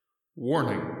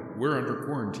Warning, we're under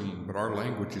quarantine, but our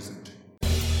language isn't.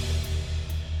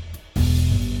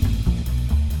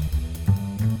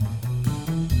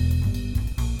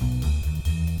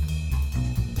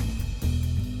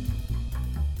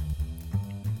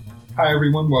 Hi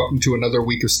everyone, welcome to another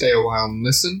week of Stay a While and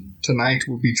Listen. Tonight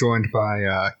we'll be joined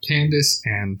by Candace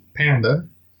and Panda.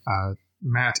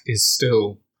 Matt is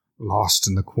still lost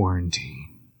in the quarantine.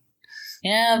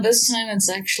 Yeah, this time it's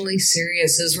actually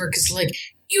serious. His work is like,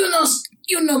 you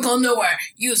no go nowhere.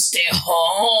 You stay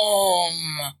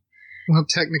home. Well,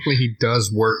 technically he does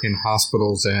work in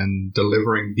hospitals and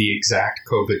delivering the exact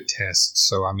COVID tests,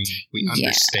 so I mean, we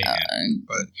understand.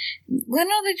 But why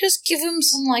don't they just give him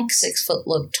some like 6 foot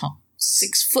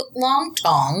long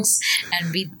tongs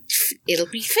and it'll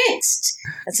be fixed.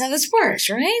 That's how this works,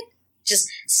 right? Just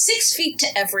 6 feet to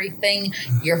everything.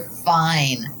 You're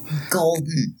fine.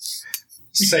 Golden.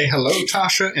 Say hello,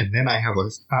 Tasha, and then I have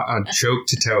a joke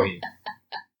to tell you.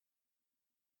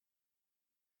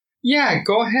 Yeah,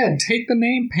 go ahead. Take the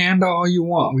name Panda all you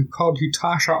want. We've called you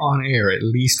Tasha on air at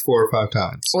least 4 or 5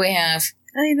 times. We have.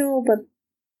 I know, but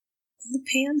the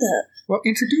panda. Well,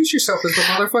 introduce yourself as the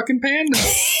motherfucking panda.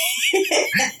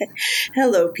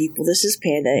 Hello, people. This is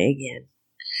Panda again.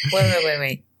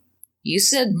 Wait. You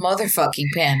said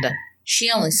motherfucking panda.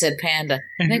 She only said panda.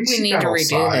 I think we need to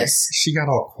redo this. She got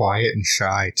all quiet and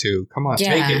shy, too. Come on,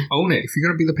 Yeah. take it. Own it. If you're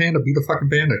going to be the panda, be the fucking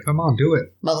panda. Come on, do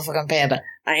it. Motherfucking panda.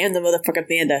 I am the motherfucking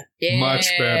panda. Yeah. Much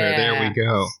better. There we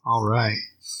go. All right.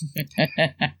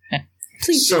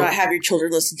 Please do not have your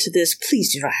children listen to this.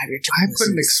 Please do not have your I children put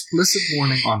listen an to this. explicit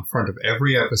warning on front of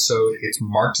every episode. It's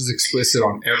marked as explicit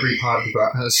on every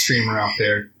streamer out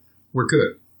there. We're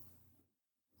good.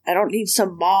 I don't need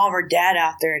some mom or dad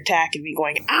out there attacking me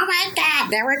going, oh my god,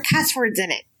 there were cuss words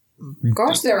in it. Of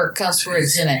course there are cuss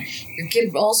words in it. Your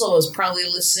kid also is probably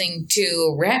listening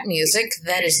to rap music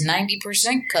that is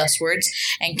 90% cuss words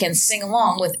and can sing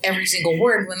along with every single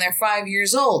word when they're 5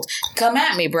 years old. Come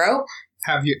at me, bro.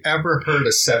 Have you ever heard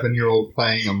a 7-year-old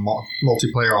playing a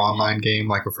multiplayer online game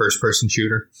like a first-person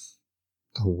shooter?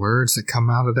 The words that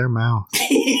come out of their mouth.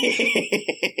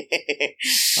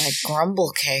 Like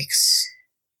grumble cakes.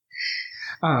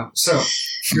 So,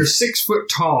 your 6 foot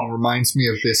tall reminds me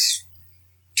of this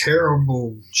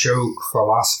terrible joke,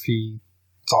 philosophy,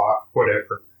 thought,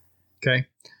 whatever. Okay?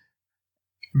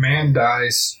 Man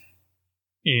dies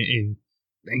in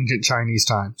ancient Chinese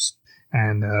times.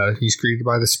 And he's greeted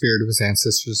by the spirit of his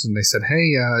ancestors, and they said,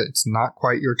 hey, it's not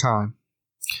quite your time.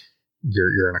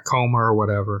 You're in a coma or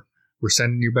whatever. We're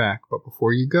sending you back. But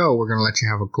before you go, we're going to let you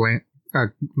have a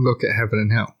look at heaven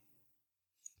and hell.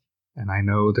 And I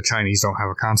know the Chinese don't have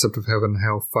a concept of heaven and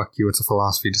hell. Fuck you, it's a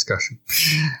philosophy discussion.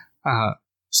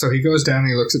 So he goes down and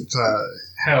he looks at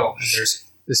hell, and there's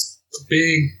this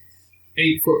big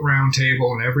 8-foot round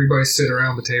table, and everybody sit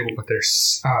around the table, but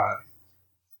there's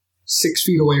 6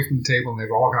 feet away from the table, and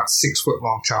they've all got 6 foot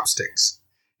long chopsticks.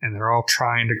 And they're all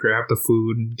trying to grab the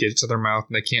food and get it to their mouth,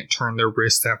 and they can't turn their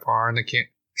wrist that far, and they can't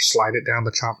slide it down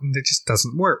the chop, and it just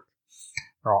doesn't work.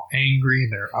 They're all angry,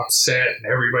 and they're upset, and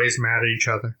everybody's mad at each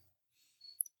other.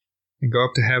 And go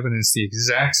up to heaven, and it's the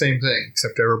exact same thing,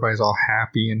 except everybody's all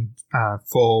happy and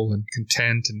full and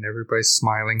content, and everybody's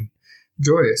smiling,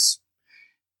 joyous.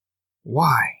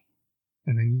 Why?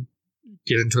 And then you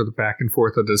get into the back and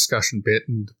forth of the discussion bit,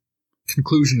 and the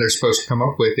conclusion they're supposed to come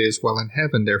up with is, well, in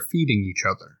heaven, they're feeding each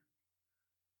other.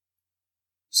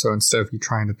 So instead of you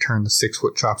trying to turn the 6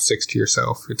 foot chopsticks to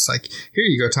yourself, it's like, here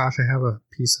you go, Tasha, have a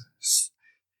piece of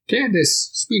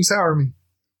Candace, sweet and sour me.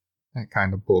 That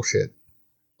kind of bullshit.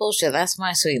 Bullshit, that's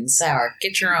my sweet and sour.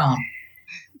 Get your own.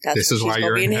 This is why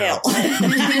you're in hell.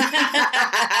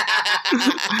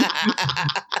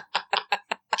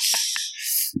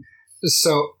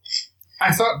 So,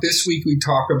 I thought this week we'd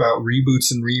talk about reboots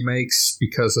and remakes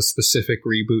because a specific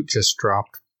reboot just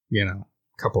dropped, a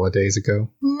couple of days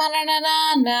ago. Dun,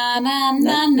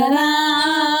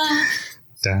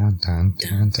 dun, dun,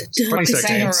 dun. 20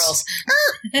 seconds.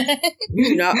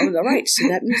 You're not on the right to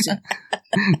that music.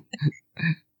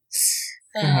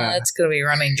 It's going to be a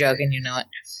running joke, and you know it.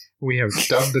 We have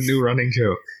dubbed the new running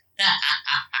joke.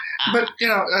 But,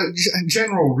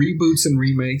 general reboots and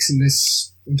remakes, and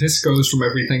this goes from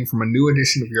everything from a new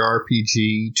edition of your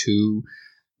RPG to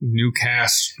new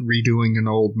cast redoing an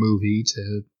old movie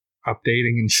to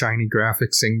updating and shiny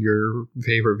graphics in your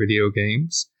favorite video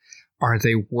games. Are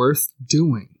they worth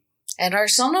doing? And are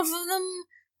some of them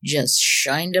just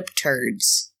shined up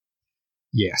turds?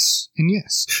 Yes, and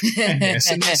yes. And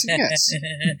yes, and yes, and yes.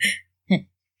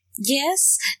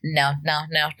 Yes. No,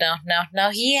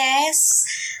 yes.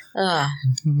 A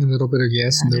little bit of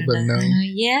yes, a little bit of no.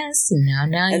 Yes. No,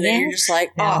 And then you're yes. just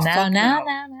like, No, oh, no, fuck no.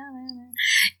 no.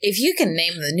 If you can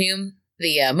name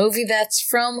the movie that's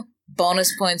from,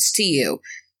 bonus points to you.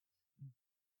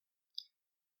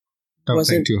 Don't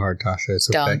Wasn't- think too hard, Tasha. It's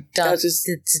okay. That was just-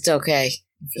 it's okay.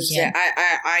 Yeah,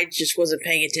 I just wasn't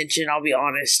paying attention, I'll be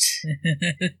honest.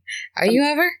 Are you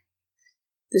ever?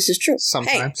 This is true.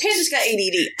 Sometimes. Hey, Panda's got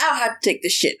ADD. I'll have to take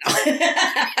this shit.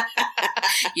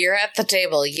 You're at the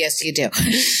table. Yes, you do.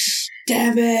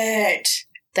 Damn it.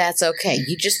 That's okay.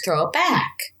 You just throw it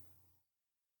back.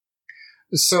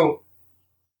 So,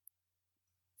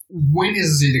 when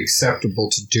is it acceptable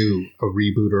to do a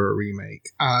reboot or a remake?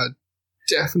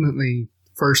 Definitely,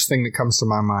 first thing that comes to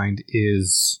my mind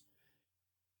is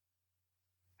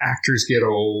actors get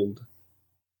old,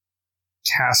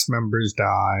 cast members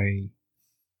die,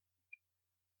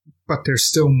 but there's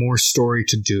still more story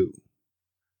to do.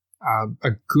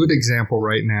 A good example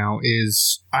right now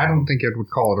is, I don't think I would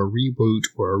call it a reboot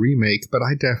or a remake, but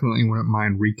I definitely wouldn't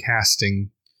mind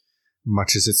recasting,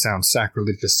 much as it sounds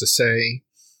sacrilegious to say,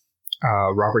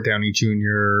 Robert Downey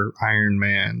Jr., Iron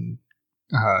Man,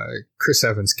 Chris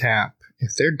Evans, Cap.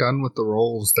 If they're done with the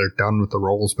roles, they're done with the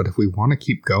roles, but if we want to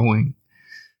keep going,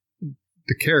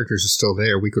 the characters are still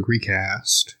there, we could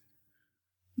recast.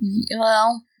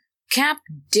 Well, Cap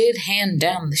did hand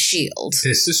down the shield.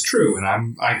 This is true,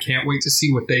 and I can't wait to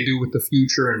see what they do with the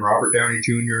future, and Robert Downey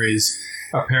Jr. is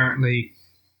apparently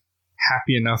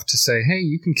happy enough to say, hey,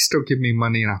 you can still give me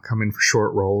money and I'll come in for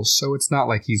short roles, so it's not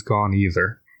like he's gone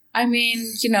either. I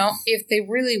mean, if they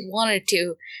really wanted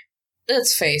to,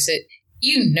 let's face it,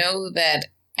 that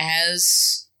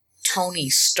as Tony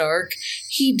Stark,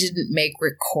 he didn't make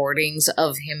recordings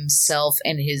of himself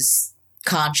and his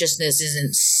consciousness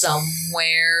isn't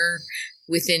somewhere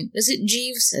within... Is it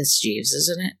Jeeves? It's Jeeves,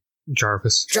 isn't it?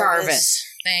 Jarvis.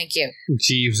 Thank you.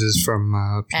 Jeeves is from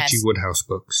P.G. Woodhouse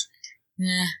books.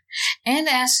 And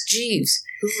Ask Jeeves,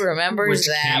 who remembers Which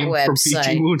that came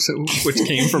website. Which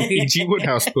came from P.G.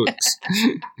 Woodhouse books.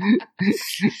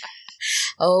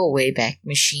 Oh, Wayback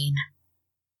Machine.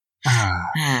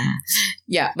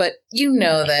 Yeah, but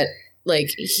that,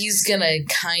 he's gonna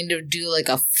kind of do like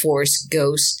a Force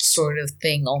Ghost sort of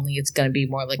thing, only it's gonna be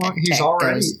more like a tech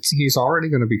ghost. He's already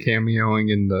gonna be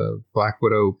cameoing in the Black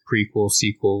Widow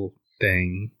sequel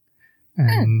thing.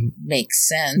 And makes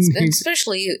sense, but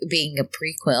especially being a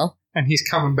prequel. And he's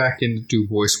coming back in to do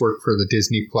voice work for the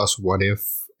Disney Plus What If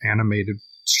animated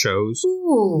shows.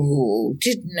 Ooh,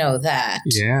 didn't know that.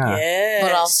 Yeah. Yes.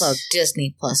 But also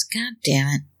Disney Plus. God damn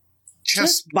it.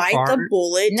 Just bite the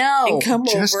bullet and come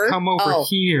over. Just come over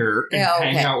here and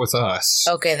hang out with us.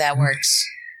 Okay, that works.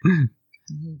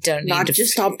 Don't need Not to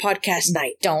just on podcast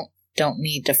night. Don't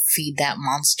need to feed that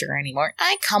monster anymore.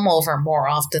 I come over more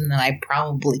often than I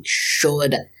probably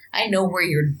should. I know where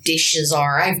your dishes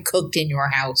are. I've cooked in your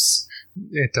house.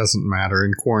 It doesn't matter.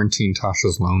 In quarantine,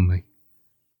 Tasha's lonely.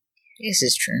 This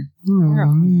is true.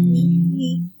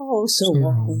 Oh, so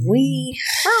we.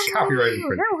 Copyright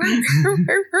infringement.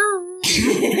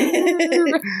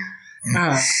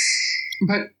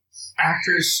 But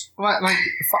actors like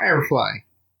Firefly.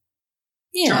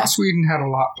 Yeah. Joss Whedon had a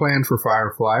lot planned for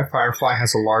Firefly. Firefly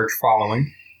has a large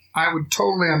following. I would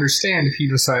totally understand if he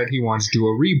decided he wanted to do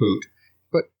a reboot.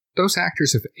 But those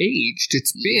actors have aged.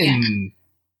 It's been,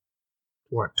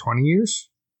 20 years?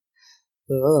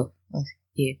 Yeah.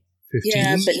 15?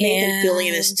 Yeah, but Nathan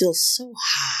Fillion is still so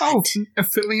hot. Oh,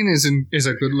 Fillion is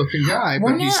a good-looking guy,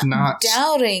 We're but he's not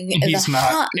doubting he's the not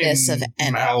hotness in of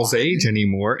anyone. Mal's age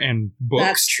anymore. And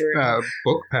That's true.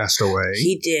 Book passed away.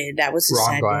 He did. That was a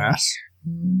Ron sad Glass. day.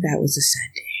 That was a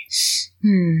sad day.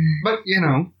 But,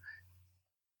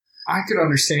 I could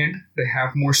understand. They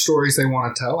have more stories they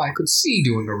want to tell. I could see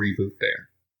doing a reboot there.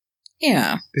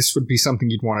 Yeah. This would be something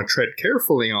you'd want to tread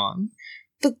carefully on.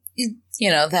 But,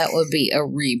 that would be a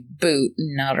reboot,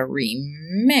 not a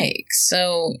remake.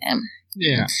 So,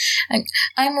 yeah.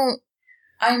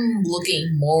 I'm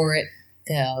looking more at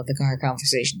the car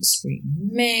conversations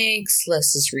remakes,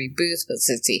 less as reboots. But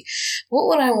let's see. What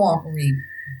would I want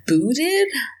rebooted?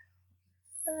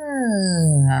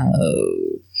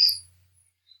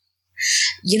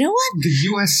 You know what? The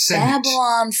U.S. Senate.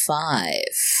 Babylon 5.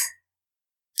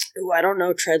 Ooh, I don't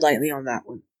know. Tread lightly on that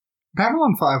one.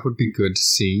 Babylon 5 would be good to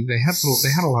see. They had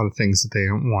a lot of things that they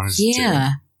don't want us to do.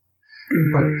 Yeah.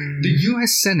 But the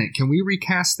U.S. Senate, can we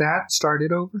recast that? Start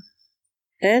it over?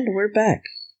 And we're back.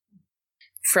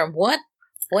 From what?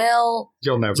 Well,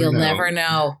 you'll never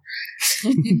know.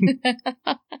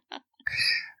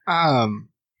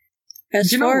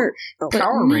 As far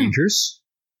Power Rangers.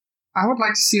 I would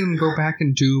like to see them go back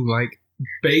and do, like,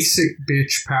 basic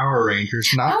bitch Power Rangers,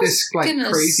 I not was this, like,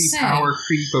 gonna crazy say. power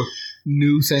creep of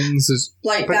new things.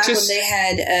 Like But back just- when they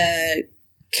had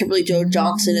Kimberly Jo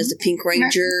Johnson as the Pink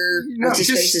Ranger, No, what's his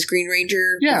just- face as Green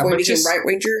Ranger, Yeah, before he but became just- White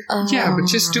Ranger. Yeah, but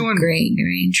just doing- Green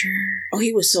Ranger. Oh,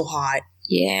 he was so hot.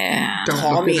 Yeah. Don't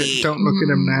Tommy. look at it. Don't look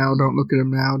at him now. Don't look at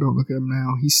him now. Don't look at him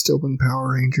now. He's still in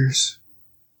Power Rangers.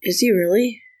 Is he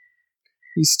really?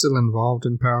 He's still involved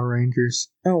in Power Rangers.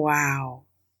 Oh, wow.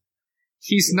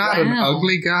 He's not an Wow.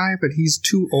 ugly guy, but he's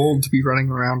too old to be running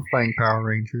around playing Power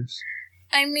Rangers.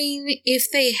 I mean, if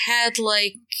they had,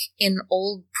 like, an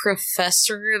old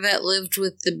professor that lived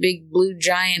with the big blue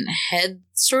giant head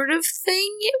sort of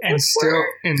thing, it would And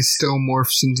work. still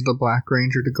morphs into the Black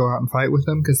Ranger to go out and fight with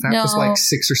them, because that was No. like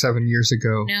 6 or 7 years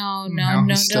ago. No, Now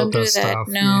he still don't do does that. stuff.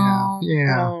 No.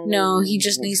 Yeah. Oh, No, he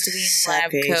just needs to be in a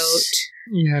lab sad coat. face.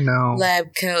 Yeah, no.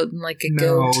 Lab coat and, like, a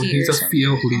No, goatee he's or a something.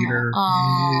 field leader.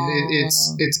 Oh.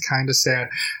 It's kind of sad.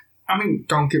 I mean,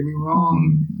 don't get me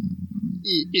wrong.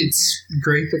 It's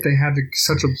great that they had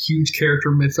such a huge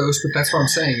character mythos, but that's what I'm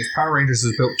saying is Power Rangers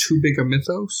has built too big a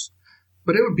mythos.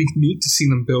 But it would be neat to see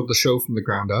them build the show from the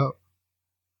ground up.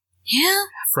 Yeah,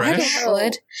 Fresh. I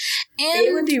would. And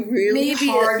It would be really maybe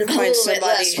hard to a find little bit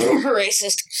less somebody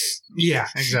racist. Yeah,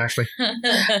 exactly. a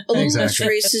little less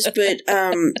Exactly. racist, but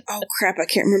oh crap, I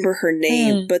can't remember her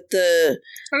name. But the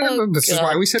This is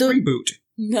why we said The- reboot.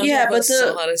 None Yeah, of but us the-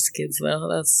 saw how as kids though.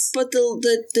 That's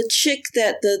the chick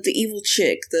that the evil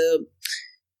chick, the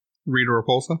Rita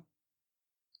Repulsa.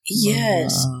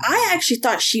 yes, I actually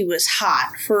thought she was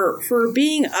hot for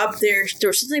being up there. There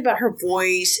was something about her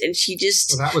voice, and she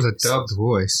just Well, that was a dubbed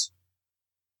voice.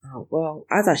 oh well,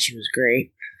 I thought she was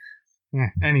great. Yeah.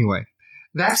 Anyway,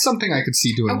 that's something I could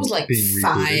see doing. I was like being rebooted.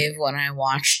 5 when I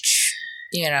watched,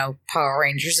 Power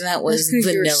Rangers, and that was That's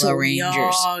 'cause you're Vanilla so Rangers.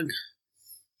 young.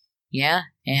 Yeah,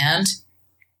 and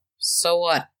so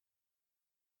what?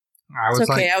 I was It's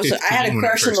okay. like I 15 had a when it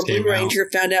crush on the first Blue came out. Ranger.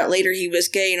 Found out later he was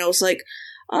gay, and I was like,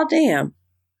 oh damn,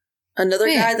 another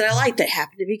Yeah. guy that I liked that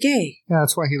happened to be gay. Yeah,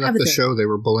 that's why he left the Everything. show. They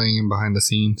were bullying him behind the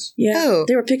scenes. Yeah, Who?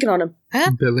 they were picking on him.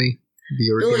 Billy,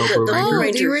 the original the Blue Blue Ranger. Oh,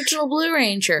 Ranger. the original Blue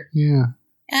Ranger. Yeah,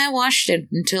 I watched it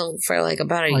until for like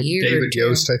about a like year or David two.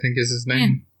 Yost, I think is his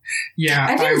name. Yeah,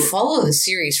 I didn't follow the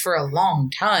series for a long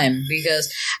time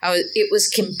because it was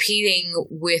competing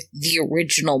with the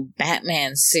original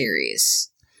Batman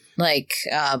series, like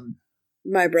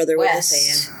My brother was a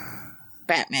West fan.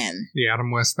 Batman. the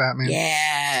Adam West Batman.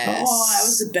 Yes. Oh, that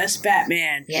was the best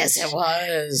Batman. Yes, it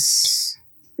was.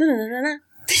 Na-na-na-na.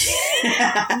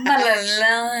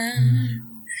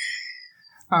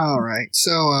 All right,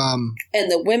 so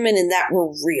And the women in that were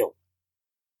real,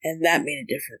 and that made a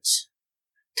difference.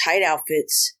 Tight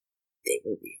outfits, they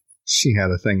were real. she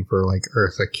had a thing for like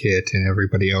Eartha Kitt and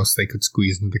everybody else they could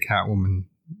squeeze into the Catwoman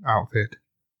outfit.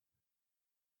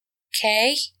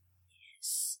 Okay.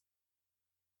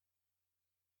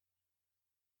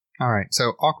 All right,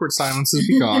 so awkward silence has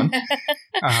begun.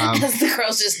 Because the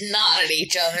girls just nod at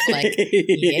each other like,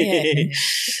 yeah.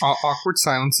 Awkward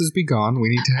silence has begun. We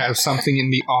need to have something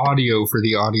in the audio for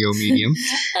the audio medium.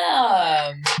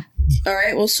 All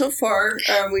right. Well, so far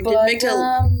we But,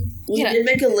 did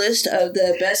make a list of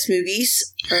the best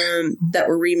movies that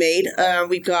were remade.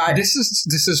 We've got This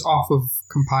is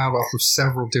compiled off of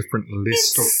several different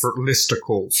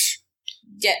listicles.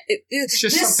 Yeah, It's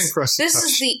just something for us to This touch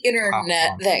is the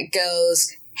internet on. that goes,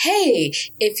 hey,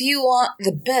 if you want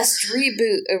the best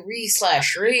reboot,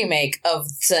 remake of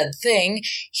said thing,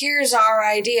 here's our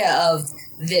idea of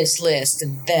this list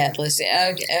and that list.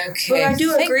 Okay. But I do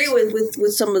thank agree you.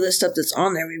 with some of the stuff that's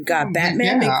on there. We've got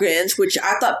Batman Yeah. Begins, which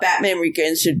I thought Batman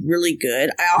Begins did really good.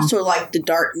 I also like The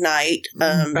Dark Knight.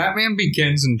 Batman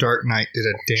Begins and Dark Knight did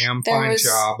a damn There fine was-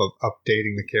 job of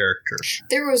updating the character.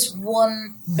 There was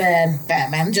one bad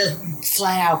Batman, just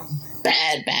flat out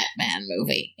bad Batman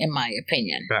movie, in my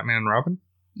opinion. Batman and Robin?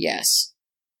 Yes.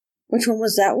 Which one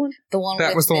was that one? The one That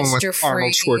with was the one Mr. with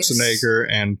Arnold Freeze. Schwarzenegger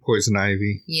and Poison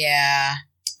Ivy. Yeah.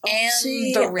 And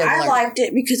See, the Riddler. I liked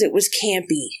it because it was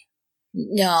campy.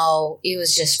 No, it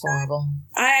was just horrible.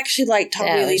 I actually liked Tommy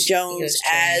Yeah, Lee it Jones was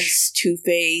trash. as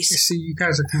Two-Face. See, you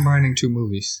guys are combining two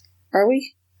movies. Are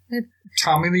we?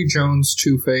 Tommy Lee Jones,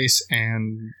 Two-Face,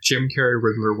 and Jim Carrey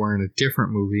Riddler were in a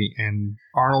different movie, and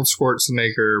Arnold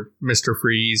Schwarzenegger, Mr.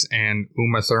 Freeze, and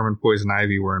Uma Thurman, Poison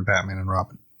Ivy were in Batman and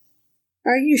Robin.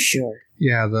 Are you sure?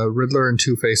 Yeah, the Riddler and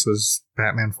Two-Face was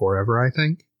Batman Forever, I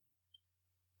think.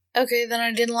 Okay, then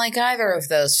I didn't like either of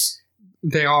those.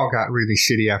 They all got really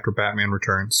shitty after Batman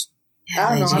Returns.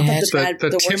 I don't know. I did. thought the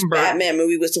The worst Tim Burton- Batman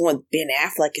movie was the one with Ben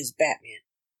Affleck as Batman.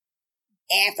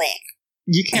 Affleck.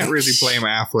 You can't really blame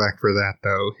Affleck for that,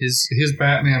 though. His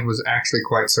Batman was actually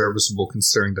quite serviceable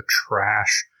considering the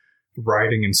trash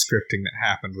writing and scripting that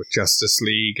happened with Justice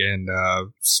League and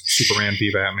Superman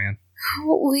v Batman.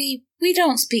 We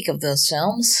don't speak of those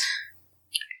films.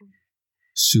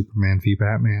 Superman v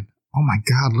Batman. Oh my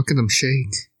god, look at them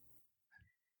shake.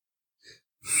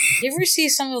 You ever see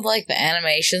some of like the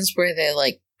animations where they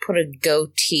like put a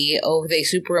goatee over, they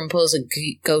superimpose a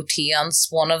goatee on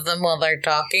one of them while they're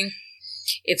talking?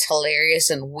 It's hilarious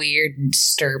and weird and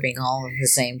disturbing all at the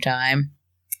same time.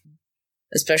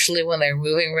 Especially when they're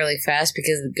moving really fast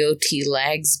because the goatee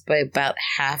lags by about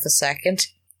half a second.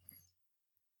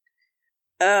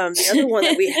 The other one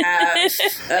that we have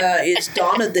is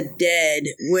Dawn of the Dead,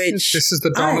 which... This is the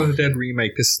Dawn of the Dead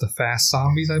remake. This is the Fast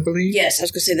Zombies, I believe? Yes, I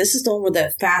was going to say, this is the one with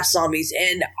the Fast Zombies.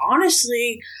 And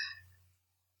honestly,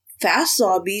 Fast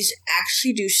Zombies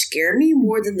actually do scare me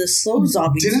more than the slow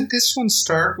zombies. Didn't this one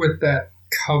start with that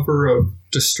cover of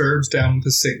Disturbed's Down with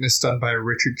the Sickness done by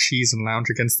Richard Cheese and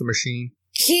Lounge Against the Machine?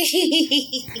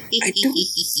 I don't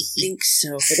think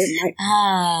so, but it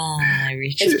might.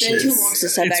 Richard. It's been too long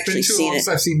since I've actually seen it. Since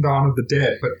I've seen Dawn of the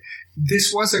Dead, but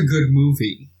this was a good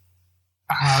movie.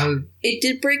 It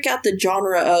did break out the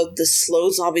genre of the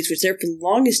slow zombies, which there for the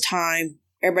longest time,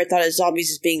 everybody thought of zombies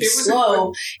as being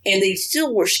slow, and they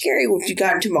still were scary once you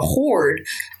got into a horde.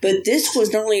 But this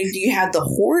was not only do you have the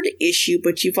horde issue,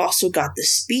 but you've also got the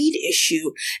speed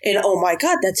issue, and oh my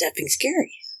god, that's effing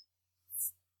scary.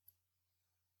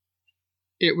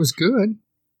 It was good.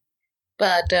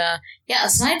 But, yeah,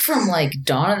 aside from, like,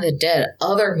 Dawn of the Dead,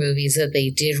 other movies that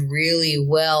they did really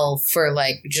well for,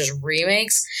 like, just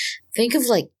remakes, think of,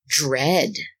 like,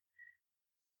 Dredd.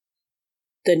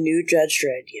 The new Judge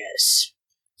Dredd, yes.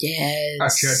 Yes. A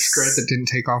Judge Dredd that didn't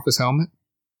take off his helmet?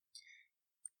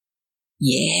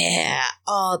 Yeah.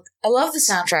 Oh, I love the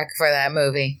soundtrack for that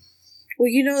movie. Well,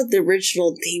 you know, the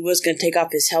original, he was going to take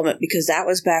off his helmet because that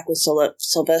was back when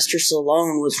Sylvester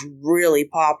Stallone was really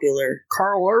popular.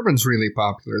 Carl Urban's really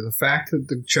popular. The fact that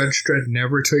the Judge Dredd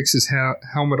never takes his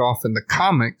helmet off in the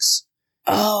comics.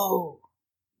 Oh,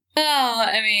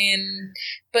 I mean,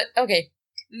 but okay.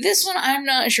 This one, I'm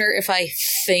not sure if I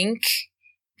think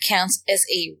counts as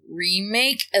a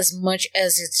remake as much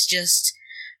as it's just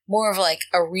more of like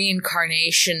a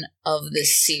reincarnation of the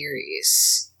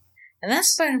series. And that's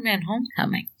Spider-Man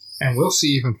Homecoming. And we'll see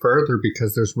even further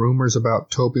because there's rumors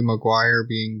about Tobey Maguire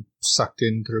being sucked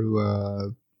in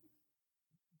through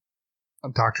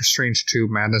Doctor Strange 2,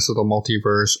 Madness of the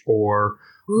Multiverse, or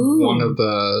one of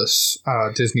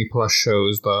the Disney Plus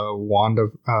shows, the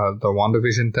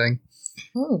WandaVision thing.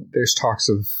 Ooh. There's talks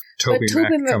of Tobey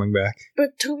coming back.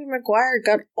 But Tobey Maguire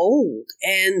got old,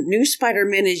 and new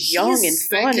Spider-Man is young and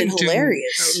fun and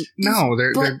hilarious.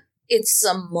 It's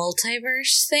a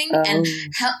multiverse thing, and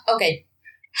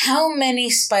how many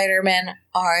Spider-Men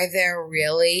are there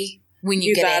really when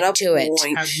you get into it?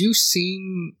 Have you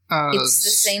seen... it's the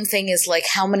same thing as, like,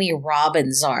 how many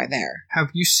Robins are there?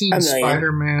 Have you seen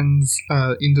Spider-Man's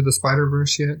Into the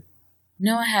Spider-Verse yet?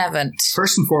 No, I haven't.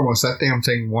 First and foremost, that damn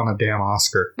thing won a damn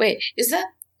Oscar. Wait, is that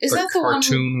the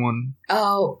cartoon one?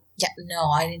 Oh, yeah, no,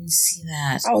 I didn't see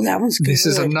that. Oh, that one's good. This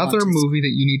is another movie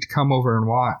that you need to come over and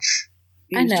watch.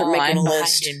 I know, I'm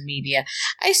behind in media.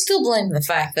 I still blame the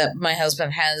fact that my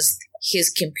husband has his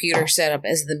computer set up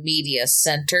as the media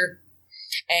center.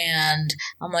 And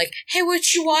I'm like, hey,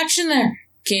 what you watching there?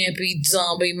 Campy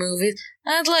zombie movies?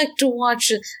 I'd like to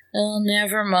watch it. Oh,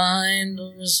 never mind.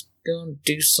 I'm just going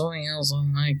to do something else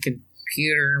on my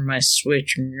computer, my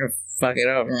Switch, and fuck it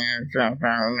up.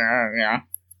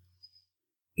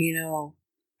 You know,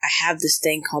 I have this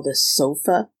thing called a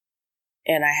sofa.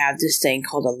 And I have this thing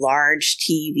called a large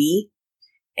TV.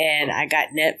 And I got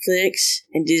Netflix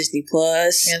and Disney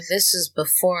Plus. And this is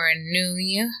before I knew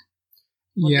you.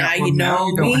 Well, yeah, now you know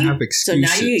you me. Don't have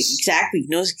excuses. So now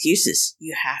no excuses.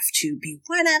 You have to be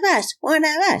one of us.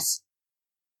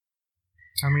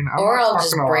 I mean, I'll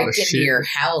just break into your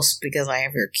house because I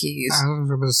have your keys. I was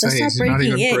going to say, that's not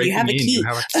breaking in. You have a key. You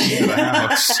have a key to the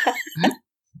house.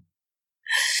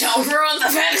 Don't ruin the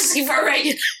fantasy for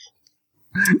me.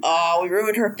 Oh, we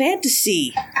ruined her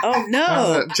fantasy. Oh,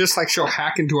 no. Just like she'll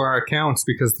hack into our accounts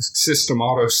because the system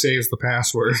auto-saves the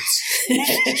passwords.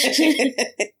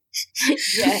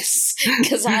 Yes,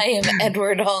 because I am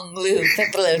Edward Hong Lu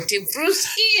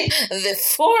Pepelotibruski the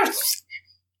Fourth.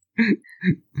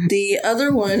 The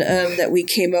other one that we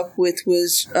came up with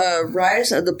was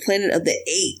Rise of the Planet of the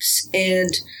Apes.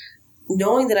 And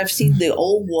knowing that I've seen the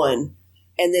old one,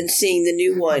 and then seeing the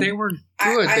new one. They were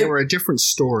good. They were a different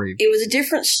story. It was a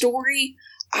different story.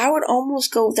 I would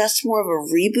almost go, that's more of a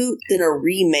reboot than a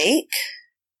remake.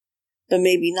 but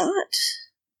maybe not.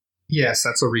 Yes,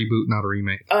 that's a reboot, not a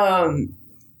remake.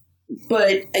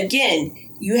 But again,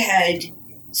 you had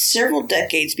several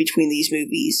decades between these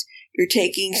movies. You're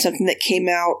taking something that came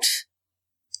out,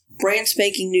 brand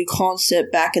spanking new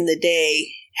concept back in the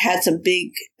day, had some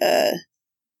big, had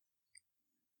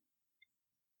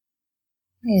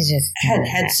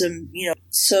some,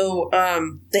 so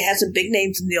they had some big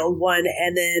names in the old one,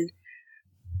 and then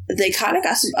they kind of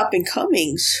got some up and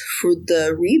comings for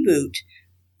the reboot.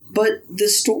 But the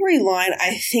storyline,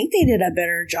 I think they did a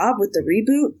better job with the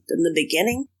reboot than the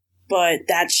beginning. But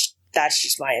that's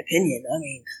just my opinion. I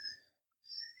mean,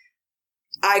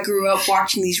 I grew up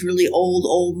watching these really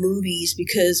old movies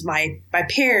because my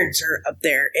parents are up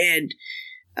there, and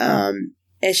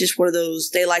it's just one of those,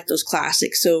 they like those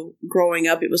classics. So growing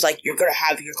up, it was like, you're going to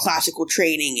have your classical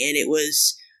training, and it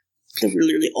was the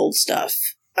really, really old stuff.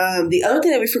 The other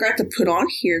thing that we forgot to put on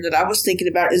here that I was thinking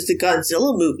about is the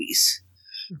Godzilla movies.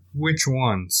 Which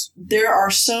ones? There are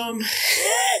some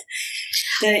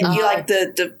that you like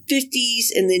the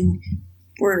 50s, and then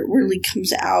where it really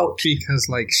comes out. Because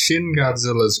like Shin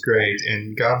Godzilla's great,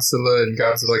 and Godzilla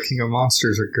King of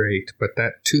Monsters are great, but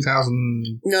that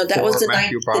 2000 that was the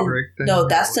Matthew Broderick thing? No,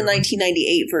 that's the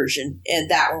 1998 version,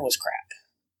 and that one was crap.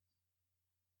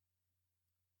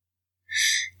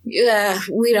 Yeah,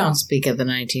 we don't speak of the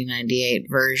 1998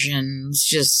 versions.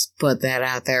 Just put that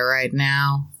out there right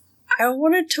now. I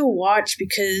wanted to watch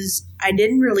because I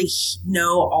didn't really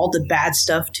know all the bad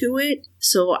stuff to it,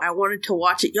 so I wanted to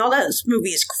watch it. Y'all, this movie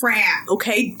is crap,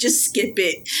 okay? Just skip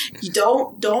it. You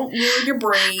don't ruin your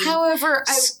brain. However,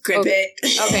 skip it.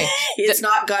 Okay. It's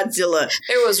not Godzilla.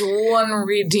 There was one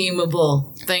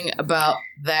redeemable thing about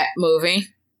that movie,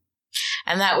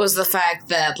 and that was the fact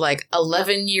that,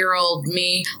 11-year-old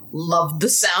me loved the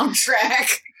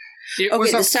soundtrack. It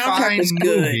was the a soundtrack fine was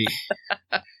good. movie.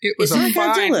 It was It's a not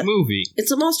fine Godzilla. movie.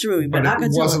 It's a monster movie, but not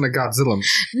it Godzilla. wasn't a Godzilla movie.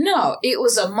 No, it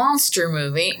was a monster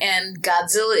movie, and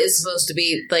Godzilla is supposed to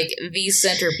be, the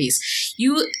centerpiece.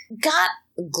 You got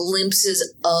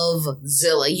glimpses of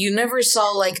Zilla. You never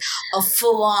saw, a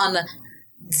full-on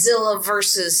Zilla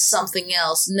versus something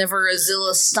else. Never a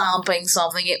Zilla stomping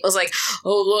something. It was like,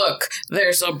 oh look,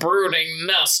 there's a brooding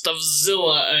nest of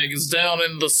Zilla eggs down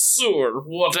in the sewer.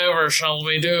 Whatever shall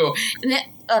we do?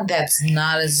 And that's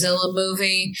not a Zilla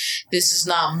movie. This is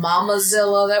not Mama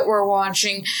Zilla that we're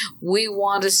watching. We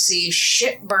want to see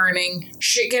shit burning,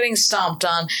 shit getting stomped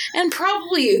on, and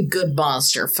probably a good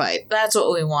monster fight. That's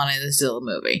what we want in a Zilla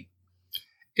movie.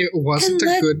 It wasn't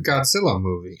a good Godzilla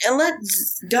movie. And let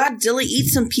Godzilla eat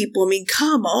some people. I mean,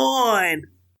 come on.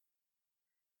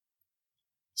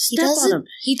 Step on him.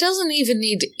 He doesn't even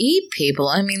need to eat people.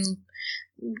 I mean,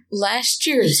 last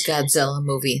year's Godzilla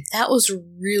movie, that was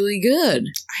really good.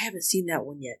 I haven't seen that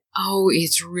one yet. Oh,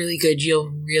 it's really good.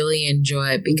 You'll really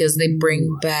enjoy it because they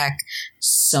bring back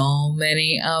so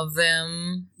many of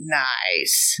them.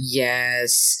 Nice.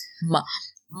 Yes.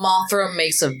 Mothra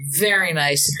makes a very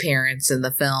nice appearance in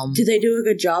the film. Did they do a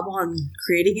good job on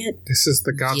creating it? This is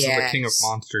the Godzilla King of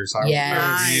Monsters. I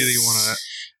really want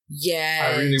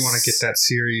to get that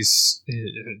series.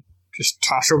 Just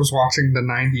Tasha was watching the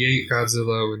 98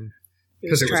 Godzilla, and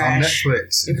because it was on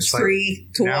Netflix. It was free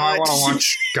to now watch. I want to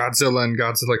watch Godzilla and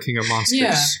Godzilla King of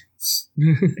Monsters.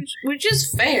 Yeah. Which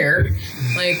is fair.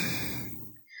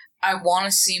 I want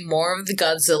to see more of the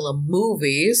Godzilla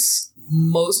movies.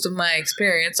 Most of my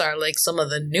experience are some of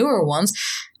the newer ones.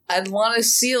 I'd want to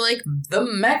see the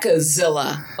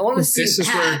Mechazilla. I want to see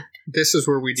that. This is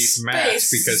where we need Matt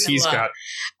because he's got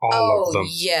all of them.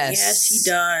 Yes, he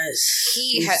does.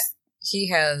 He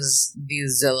has the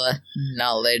Zilla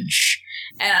knowledge.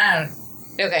 And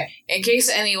okay, in case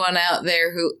anyone out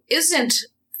there who isn't,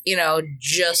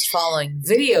 just following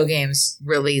video games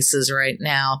releases right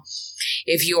now,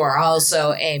 if you are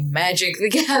also a Magic the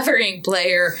Gathering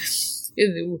player,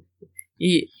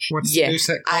 what's the new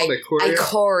set called?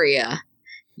 Ikoria.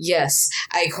 Yes,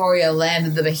 Ikoria Land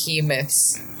of the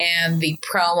Behemoths, and the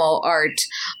promo art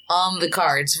on the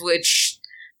cards, which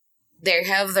they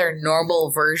have their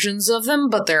normal versions of them,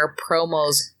 but there are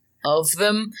promos of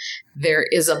them. There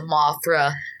is a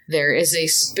Mothra. There is a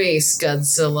Space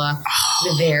Godzilla.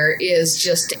 There is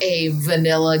just a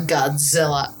vanilla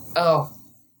Godzilla. Oh,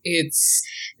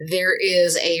 there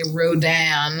is a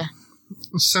Rodan.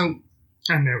 So,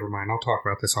 never mind. I'll talk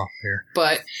about this off air.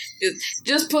 But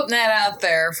just putting that out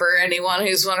there for anyone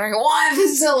who's wondering why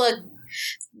Godzilla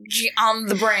on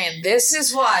the brand. This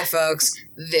is why, folks.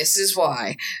 This is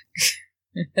why.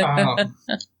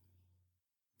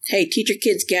 Hey, teach your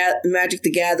kids Magic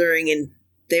the Gathering, and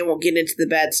they won't get into the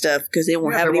bad stuff because they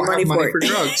won't have any money for it.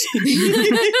 drugs.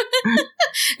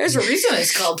 There's a reason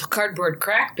it's called cardboard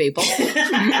crack, people. They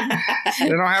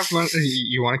don't have money.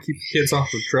 You want to keep the kids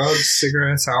off of drugs,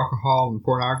 cigarettes, alcohol, and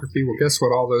pornography? Well, guess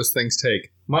what all those things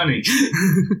take? Money.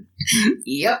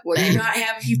 Yep. What do you not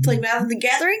have if you play Magic the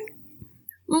Gathering?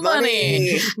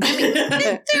 Money. I mean,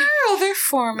 there are other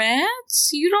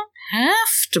formats. You don't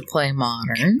have to play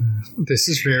Modern. This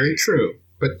is very true.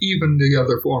 But even the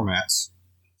other formats.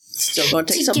 Still going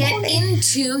to take To some get money.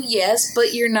 into, yes,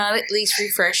 but you're not at least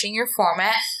refreshing your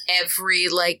format every,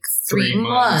 3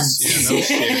 months. Yeah, no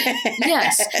shit.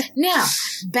 Yes. Now,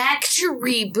 back to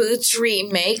reboots,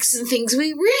 remakes, and things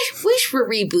we wish were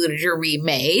rebooted or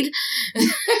remade.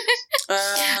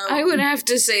 I would have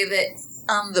to say that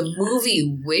on the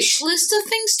movie wish list of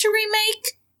things to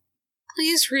remake,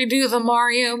 please redo the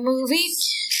Mario movie.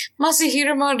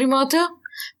 Masahiro Morimoto,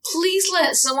 please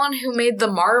let someone who made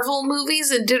the Marvel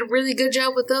movies and did a really good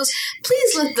job with those,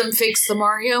 please let them fix the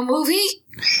Mario movie.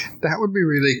 That would be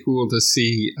really cool to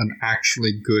see an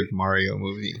actually good Mario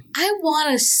movie. I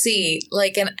want to see,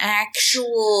 an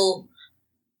actual,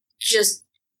 just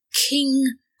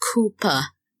King Koopa.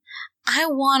 I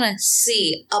want to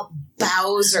see a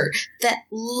Bowser that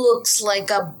looks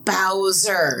like a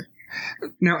Bowser.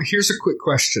 Now, here's a quick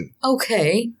question.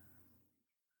 Okay.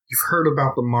 You've heard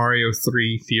about the Mario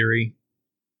 3 theory?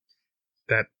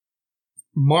 That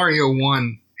Mario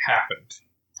 1 happened.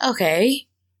 Okay.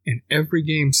 And every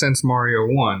game since Mario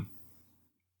 1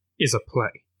 is a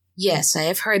play. Yes, I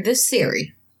have heard this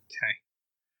theory. Okay.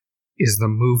 Is the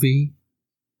movie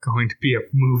going to be a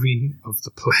movie of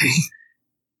the play?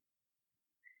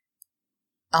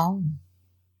 Oh.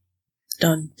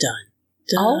 Dun, dun,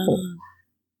 dun. Oh.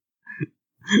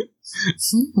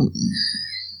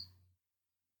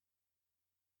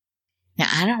 Now,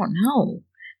 I don't know.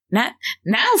 Now,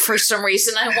 for some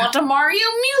reason, I want a Mario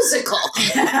musical.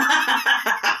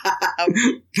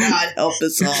 God help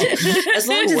us all. As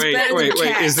long as it's better than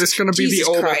Cats. Is this going to be Jesus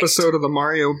the old Christ. episode of the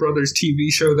Mario Brothers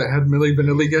TV show that had Milli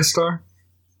Vanilli guest star?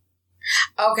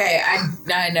 Okay,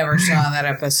 I never saw that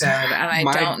episode, and I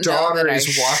My don't know that daughter I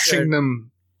is watching should.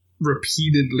 them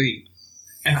repeatedly,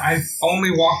 and I've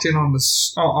only walked in on the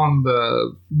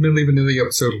Milli Vanilli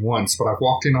episode once, but I've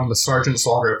walked in on the Sergeant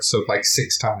Slaughter episode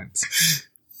 6 times.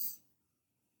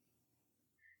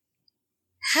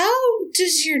 How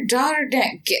does your daughter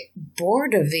not get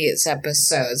bored of these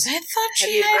episodes? I thought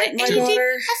she you had met my ADD.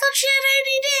 daughter? I thought she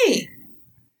had ADD.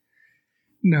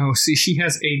 No, see, she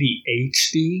has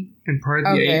ADHD, and part of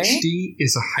the Okay. ADHD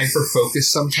is a hyper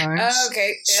focus sometimes. Okay,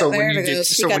 yeah, So there when it you get goes.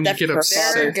 She got when you that get from her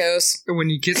obsessed, There it goes. when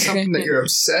you get something that you're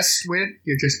obsessed with,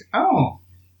 you're just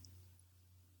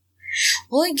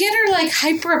Well, get her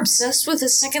hyper obsessed with a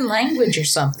second language or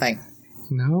something.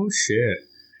 no shit.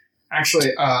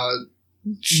 Actually,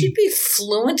 She'd be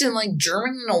fluent in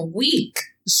German in a week.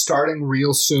 starting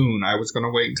real soon. I was going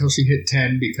to wait until she hit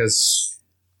 10 because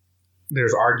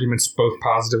there's arguments both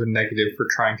positive and negative for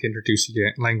trying to introduce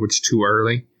a language too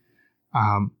early.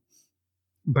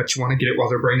 But you want to get it while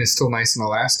their brain is still nice and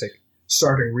elastic.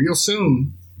 Starting real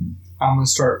soon, I'm going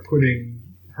to start putting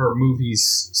her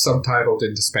movies subtitled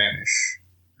into Spanish.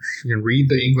 You can read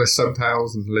the English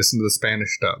subtitles and listen to the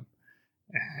Spanish dub.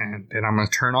 And then I'm going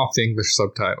to turn off the English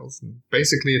subtitles. And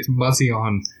basically, it's Muzzy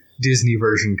on Disney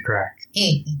version crack.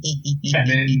 And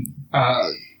then,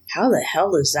 How the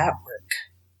hell does that work?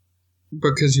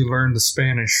 because you learn the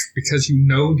Spanish, because you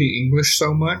know the English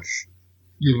so much,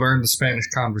 you learn the Spanish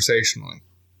conversationally.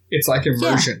 It's like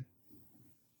immersion.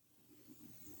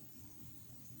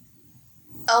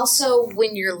 Also,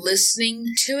 when you're listening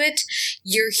to it,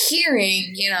 you're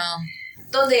hearing,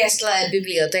 ¿Dónde está la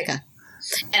biblioteca?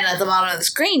 And at the bottom of the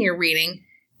screen, you're reading,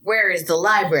 where is the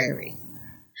library?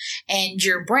 And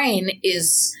your brain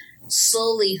is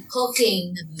slowly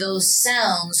hooking those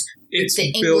sounds with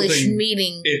the English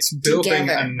meaning It's building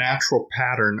together. a natural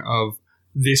pattern of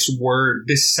this word,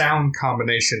 this sound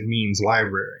combination means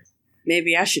library.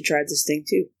 Maybe I should try this thing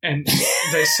too. And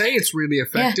they say it's really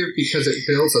effective because it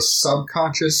builds a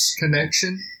subconscious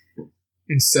connection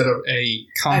instead of a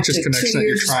conscious connection that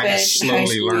you're trying to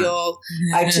slowly learn. Y'all.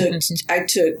 I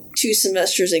took 2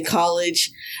 semesters in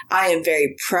college. I am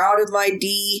very proud of my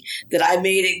D that I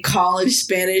made in college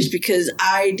Spanish because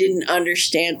I didn't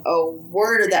understand a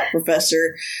word of that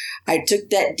professor. I took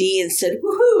that D and said,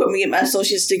 woohoo, I'm going to get my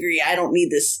associate's degree. I don't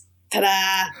need this. Ta-da!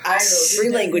 I know 3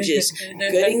 languages.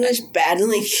 Good English, bad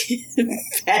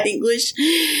English,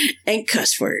 and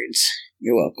cuss words.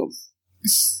 You're welcome.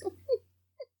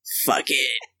 Fuck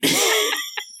it.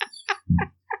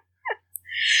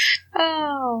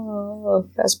 Oh,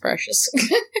 that's precious.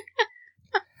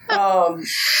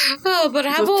 But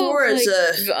how Before about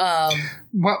it's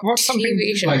What's something TV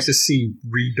you'd shows. like to see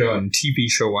redone TV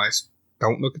show wise?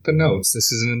 Don't look at the notes.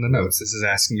 This isn't in the notes. This is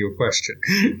asking you a question.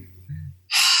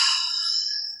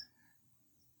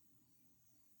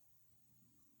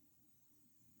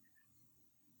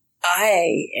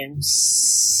 I am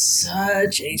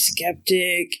such a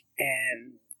skeptic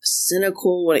and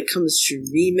cynical when it comes to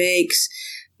remakes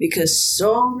because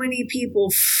so many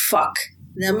people fuck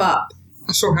them up.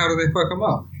 So how do they fuck them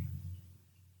up?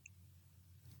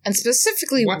 and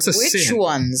specifically, What's a which sin?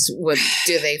 ones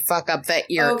do they fuck up that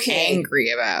you're Okay.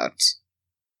 angry about?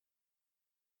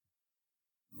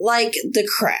 Like The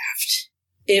Craft.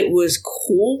 It was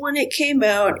cool when it came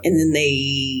out, and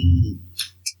then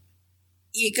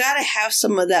you gotta have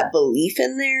some of that belief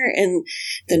in there, and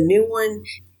the new one,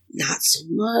 not so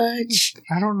much.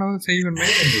 I don't know if they even made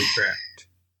a new Craft.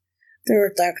 They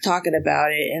were talking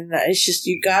about it, and it's just,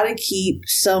 you gotta keep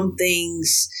some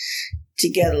things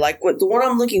together. Like, what the one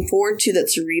I'm looking forward to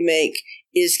that's a remake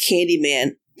is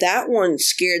Candyman. That one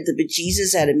scared the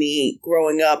bejesus out of me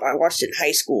growing up. I watched it in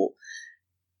high school.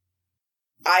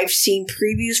 I've seen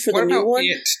previews for What the new about one.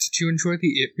 It? Did you enjoy the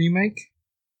It remake?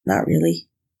 Not really.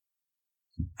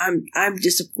 I'm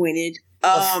disappointed.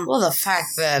 Well, the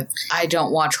fact that I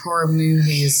don't watch horror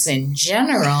movies in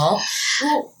general,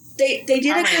 Well, they did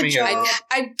a I good mean, job.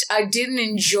 I didn't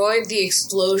enjoy the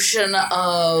explosion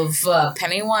of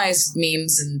Pennywise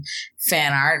memes and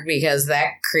fan art because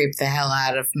that creeped the hell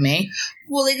out of me.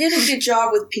 Well, they did a good job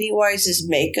with Pennywise's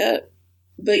makeup,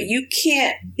 but you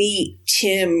can't beat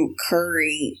Tim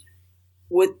Curry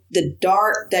with the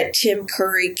dark that Tim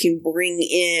Curry can bring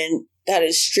in. That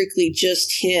is strictly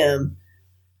just him.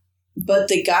 But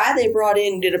the guy they brought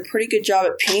in did a pretty good job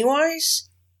at Pennywise.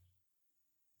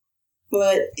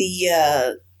 But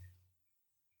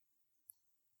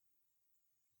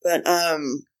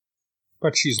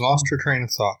But she's lost her train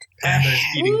of thought. Panda's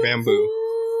eating bamboo.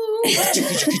 I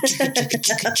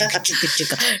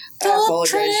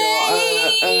apologize,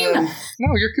 y'all.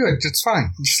 No, you're good. It's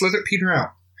fine. Just let it peter out.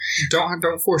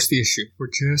 Don't force the issue. We're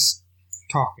just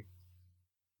talking.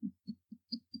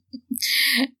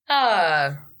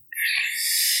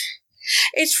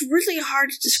 It's really hard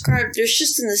to describe. There's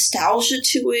just a nostalgia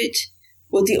to it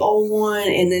with the old one,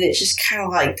 and then it's just kind of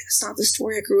like, that's not the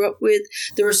story I grew up with.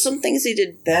 There were some things they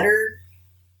did better.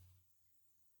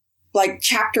 Like,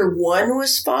 chapter 1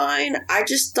 was fine. I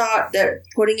just thought that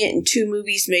putting it in 2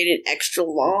 movies made it extra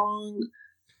long.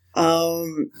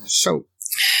 So,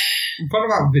 what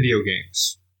about video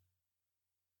games?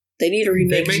 They need a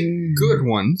They remake. make good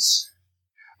ones.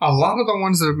 A lot of the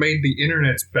ones that have made the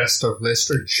internet's best of list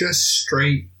are just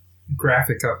straight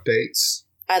graphic updates.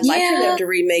 I'd like for Yeah. them to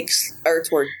remake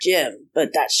Earthworm Jim, but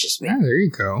that's just me. Yeah, there you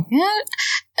go. Yeah.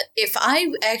 If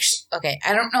I actually, okay,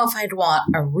 I don't know if I'd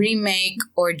want a remake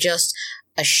or just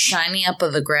a shiny up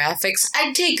of the graphics.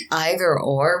 I'd take either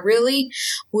or, really.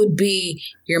 Would be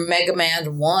your Mega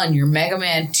Man 1, your Mega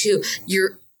Man 2,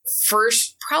 your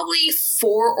first probably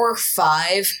 4 or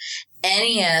 5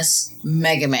 NES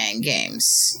Mega Man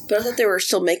games. But I thought they were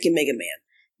still making Mega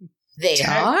Man. They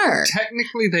are.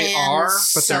 Technically they And are,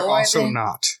 but so they're are also they.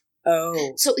 not.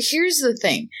 Oh. So here's the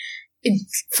thing.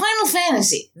 Final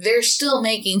Fantasy, they're still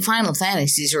making Final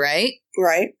Fantasies, right?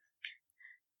 Right.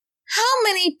 How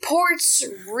many ports,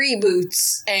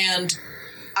 reboots, and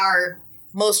our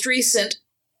most recent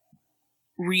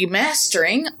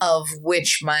remastering, of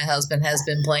which my husband has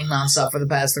been playing nonstop for the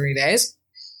past 3 days,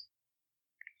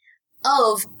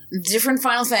 of different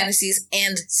Final Fantasies,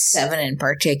 and 7 in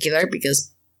particular,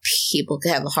 because people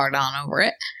have a hard on over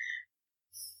it.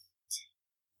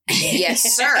 Yes,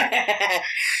 sir.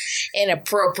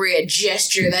 Inappropriate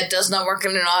gesture that does not work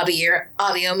in an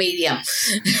audio medium.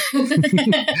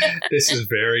 This is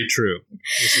very true.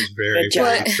 This is very, Good job.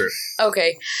 very true.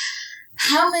 Okay.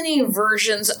 How many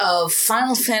versions of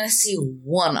Final Fantasy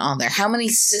 1 on there? How many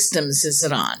systems is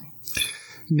it on?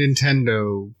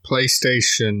 Nintendo,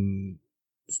 PlayStation,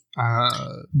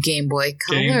 Game Boy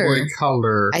Color. Game Boy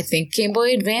Color, I think Game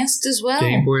Boy Advanced as well.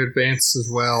 Game Boy Advance as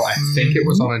well. I think it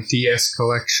was on a DS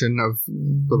collection of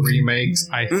the remakes.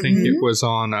 I think it was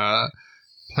on a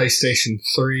PlayStation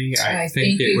 3. I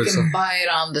think it you was. can buy it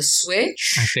on the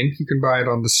Switch. I think you can buy it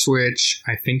on the Switch.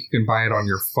 I think you can buy it on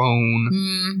your phone.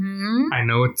 Mm-hmm. I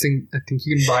know it's. I think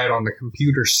you can buy it on the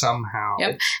computer somehow.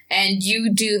 Yep. And you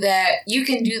can do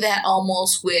that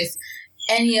almost with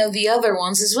any of the other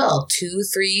ones as well. 2,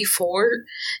 3, 4,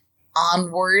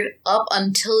 onward, up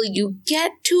until you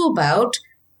get to about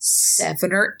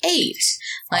 7 or 8.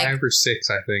 Like 5 or 6,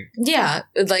 I think. yeah,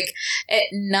 like at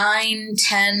 9,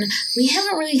 10, we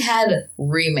haven't really had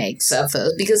remakes of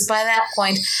those because by that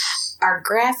point, our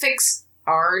graphics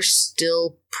are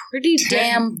still pretty 10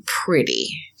 damn pretty.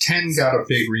 10 got a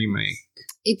big remake.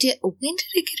 It did. When did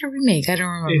it get a remake? I don't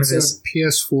remember It's this. a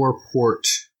PS4 port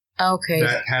Okay.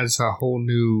 that has a whole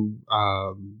new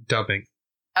dubbing.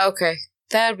 Okay.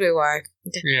 That'd be why.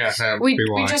 Yeah, that would We be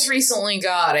why. just recently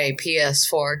got a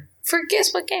PS4 for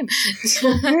guess what game?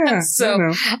 Yeah, So I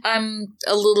know. I'm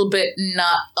a little bit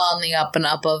not on the up and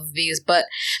up of these, but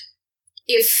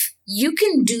if you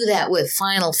can do that with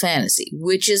Final Fantasy,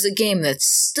 which is a game that's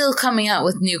still coming out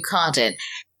with new content,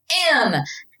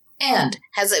 and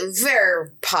has a very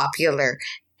popular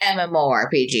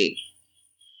MMORPG.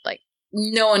 Like,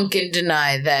 no one can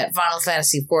deny that Final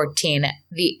Fantasy XIV,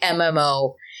 the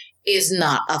MMO, is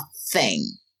not a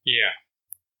thing. Yeah.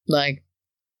 Like,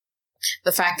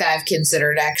 the fact that I've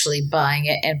considered actually buying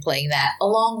it and playing that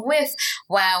along with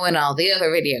WoW and all the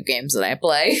other video games that I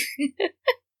play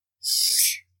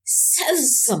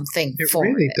says something It for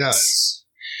really it. does.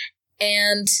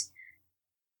 And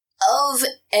of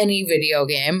any video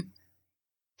game,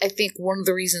 I think one of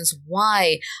the reasons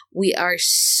why we are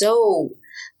so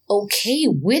okay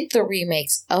with the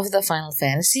remakes of the Final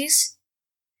Fantasies,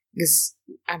 because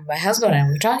my husband and I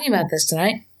were talking about this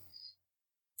tonight,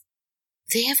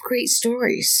 they have great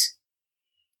stories.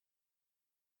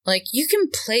 Like, you can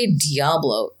play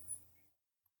Diablo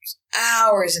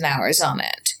hours and hours on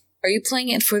it. Are you playing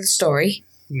it for the story?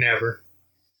 Never.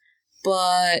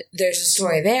 But there's a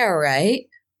story there, right?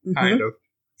 Kind of.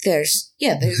 There's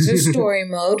a story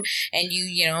mode, and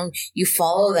you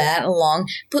follow that along.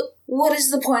 But what is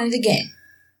the point of the game?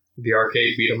 The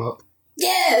arcade beat 'em up.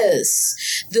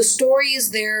 Yes! The story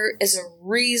is there as a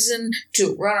reason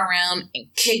to run around and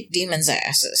kick demons'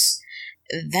 asses.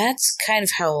 That's kind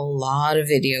of how a lot of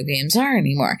video games are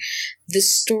anymore. The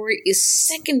story is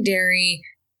secondary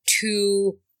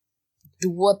to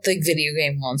what the video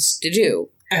game wants to do.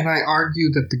 And I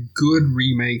argue that the good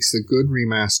remakes, the good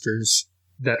remasters,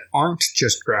 that aren't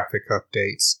just graphic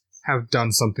updates, have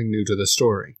done something new to the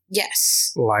story.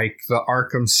 Yes. Like the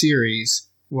Arkham series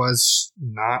was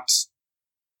not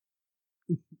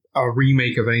a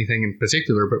remake of anything in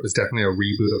particular, but was definitely a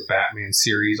reboot of Batman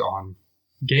series on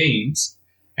games.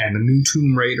 And the new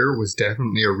Tomb Raider was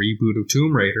definitely a reboot of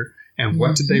Tomb Raider. And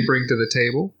what did they bring to the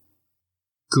table?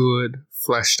 Good,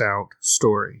 fleshed out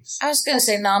stories. I was going to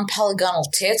say non-polygonal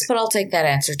tits, but I'll take that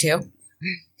answer too.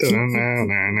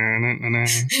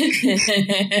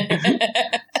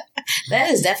 That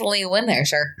is definitely a win there,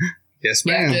 sir. Yes,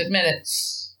 You have ma'am. to admit it.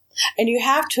 And you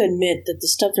have to admit that the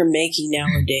stuff they're making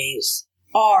nowadays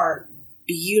are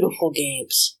beautiful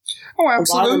games. Oh, A lot of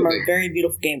absolutely. them are very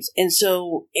beautiful games. And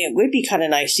so it would be kind of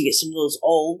nice to get some of those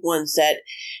old ones that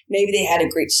maybe they had a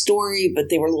great story, but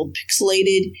they were a little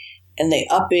pixelated, and they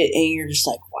up it, and you're just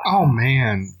like, wow. Oh,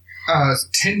 man.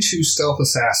 Tenchu Stealth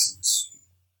Assassins.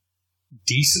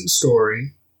 Decent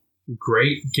story.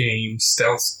 Great game.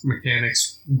 Stealth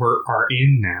mechanics are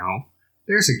in now.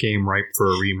 There's a game ripe for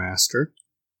a remaster.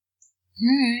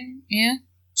 Alright, yeah.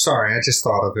 Sorry, I just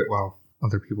thought of it while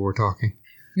other people were talking.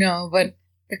 No, but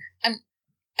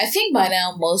I think by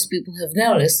now most people have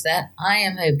noticed that I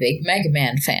am a big Mega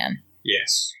Man fan.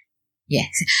 Yes. Yes.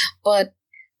 But,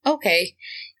 okay,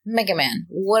 Mega Man,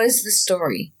 what is the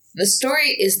story? The story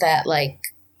is that,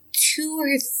 2 or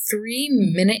 3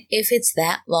 minute, if it's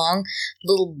that long,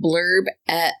 little blurb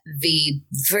at the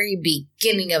very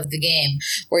beginning of the game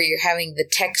where you're having the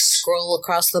text scroll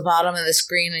across the bottom of the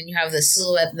screen and you have the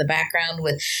silhouette in the background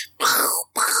with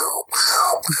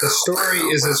The story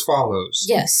is as follows.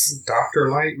 yes. Dr.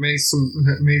 Light made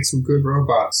some good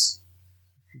robots.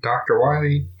 Dr.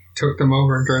 Wily took them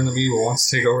over and turned them evil, wants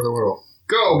to take over the world.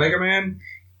 Go, Mega Man!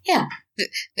 Yeah,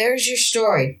 there's your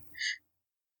story.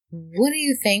 What do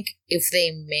you think if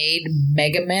they made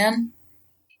Mega Man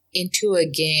into a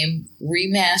game,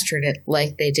 remastered it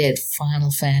like they did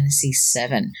Final Fantasy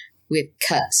VII with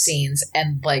cutscenes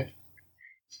and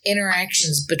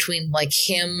interactions between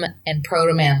him and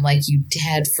Proto Man like you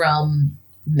had from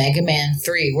Mega Man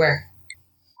 3 where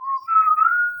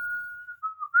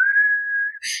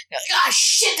you're like, oh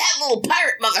shit, that little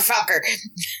pirate motherfucker!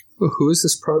 Well, who is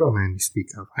this Proto Man you speak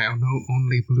of? I know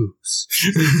only blues.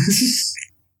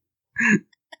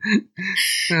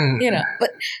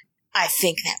 But I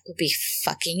think that would be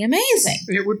fucking amazing.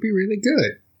 It would be really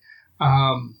good.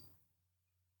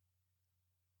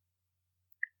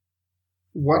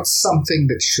 What's something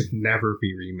that should never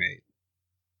be remade?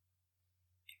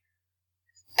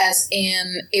 As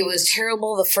in, it was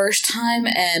terrible the first time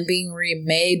and being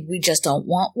remade, we just don't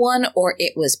want one, or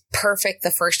it was perfect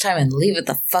the first time and leave it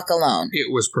the fuck alone.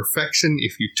 It was perfection.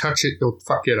 If you touch it, you'll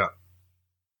fuck it up.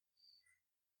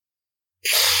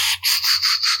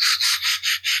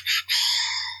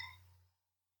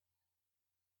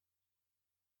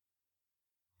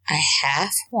 I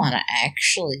half want to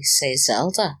actually say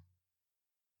Zelda.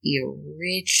 The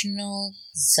original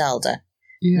Zelda.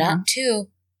 Yeah. Not 2.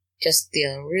 Just the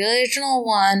original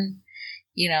one.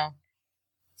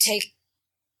 Take,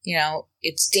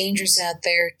 it's dangerous out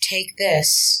there. Take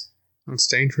this. It's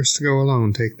dangerous to go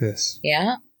alone. Take this.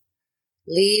 Yeah?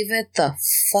 Leave it the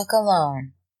fuck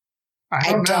alone.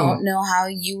 I don't know how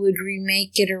you would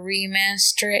remake it or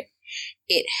remaster it.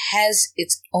 It has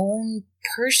its own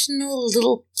personal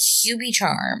little cubey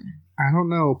charm. I don't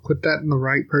know. Put that in the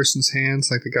right person's hands,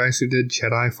 like the guys who did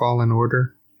Jedi Fallen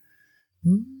Order.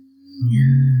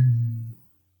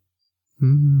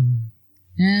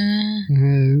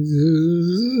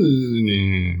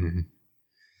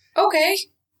 Okay.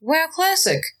 WoW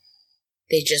Classic.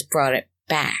 They just brought it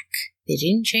back. They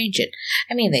didn't change it.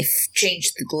 I mean, they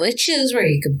changed the glitches where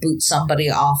you could boot somebody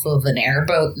off of an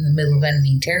airboat in the middle of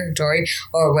enemy territory,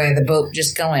 or where the boat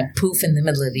just kind of went poof in the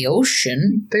middle of the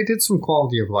ocean. They did some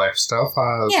quality of life stuff.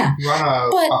 Yeah, run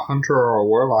a hunter or a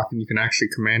warlock, and you can actually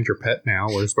command your pet now,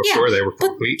 whereas before they were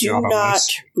complete do not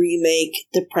remake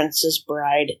The Princess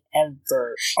Bride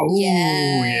ever. Oh,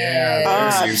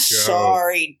 yeah. There you go.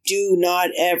 Sorry. Do not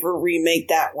ever remake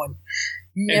that one.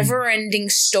 Never-ending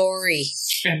story.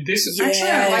 And this is actually,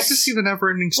 I'd like to see the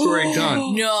never-ending story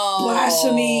done. No.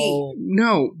 Blasphemy.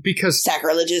 No, because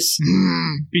sacrilegious.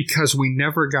 Because we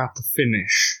never got the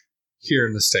finish here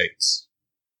in the States.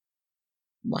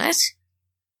 What?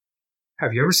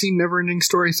 Have you ever seen Never-Ending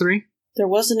Story 3? There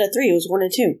wasn't a 3, it was 1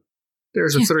 and 2.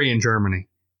 There's a 3 in Germany.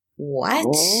 What?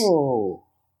 Oh.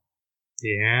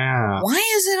 Yeah. Why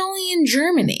is it only in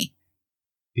Germany?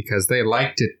 Because they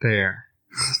liked it there.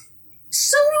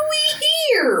 So do we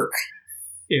here.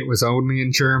 It was only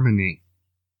in Germany.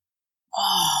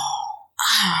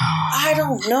 I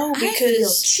don't know, because I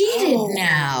feel cheated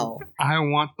now. I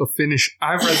want the finish.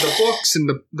 I've read the books and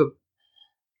the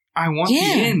I want the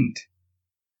end.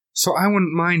 So I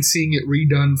wouldn't mind seeing it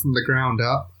redone from the ground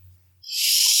up.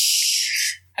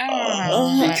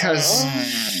 Because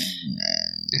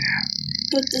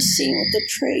but the scene with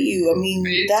Atreyu, I mean,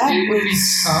 it would be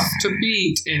tough to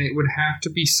beat, and it would have to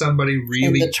be somebody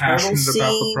really passionate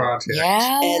about the project.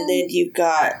 Yeah. And then you've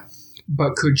got...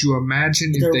 But could you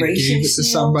imagine if they gave it to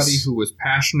somebody who was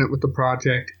passionate with the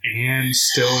project and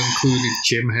still included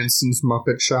Jim Henson's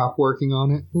Muppet Shop working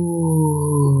on it?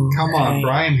 Ooh. Come on,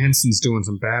 Brian Henson's doing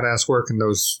some badass work in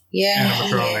those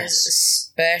animatronics.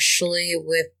 Especially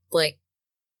with,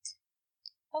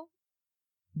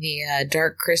 the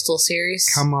Dark Crystal series.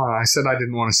 Come on, I said I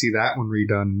didn't want to see that one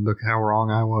redone. Look how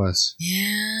wrong I was.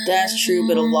 Yeah. That's true,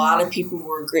 but a lot of people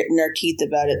were gritting their teeth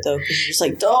about it, though, because you're just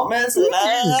like, don't mess it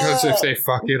up. Because if they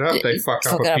fuck it up, they fuck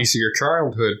up a piece of your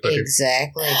childhood. But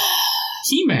exactly.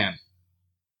 He-Man.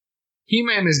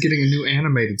 He-Man is getting a new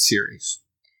animated series.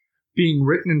 Being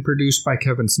written and produced by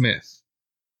Kevin Smith.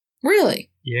 Really?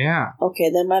 Yeah.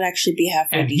 Okay, that might actually be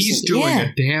halfway decent. And he's doing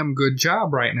a damn good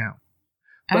job right now.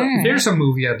 But there's a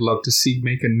movie I'd love to see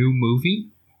make a new movie.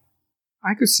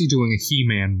 I could see doing a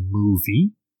He-Man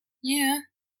movie. Yeah.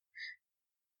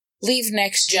 Leave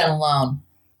Next Gen alone.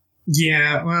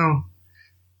 Yeah, well,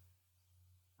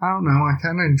 I don't know. I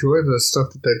kind of enjoy the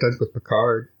stuff that they did with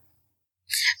Picard.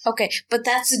 Okay, but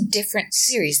that's a different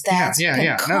series. That's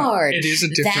Picard. No, it is a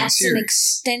different series. That's an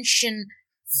extension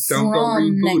Don't go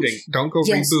rebooting. Don't go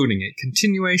rebooting it.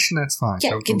 Continuation, that's fine.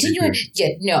 Yeah, continuation. Yeah,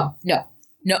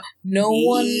 no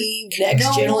one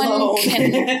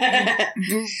can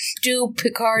do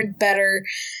Picard better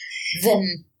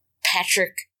than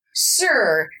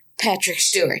Sir Patrick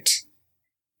Stewart.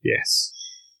 Yes.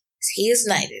 He is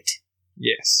knighted.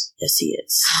 Yes. Yes, he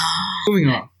is. Moving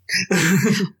on.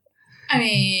 I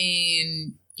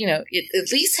mean,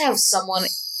 at least have someone...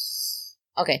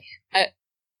 Okay, I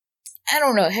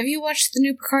don't know. Have you watched the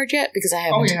new Picard yet? Because I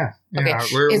haven't. Oh, yeah. Okay.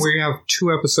 We have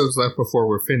 2 episodes left before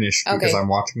we're finished because I'm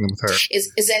watching them with her.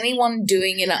 Is anyone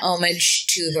doing an homage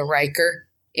to the Riker?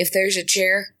 If there's a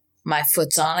chair, my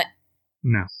foot's on it.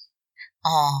 No.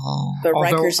 Oh. But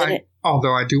Riker's in it.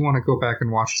 Although I do want to go back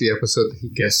and watch the episode that he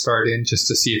guest starred in just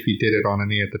to see if he did it on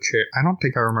any of the chair. I don't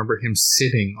think I remember him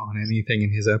sitting on anything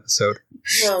in his episode.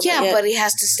 No, but he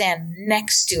has to stand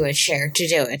next to a chair to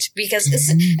do it because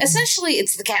essentially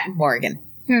it's the Captain Morgan.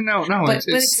 Yeah, no. But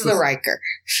it's the Riker.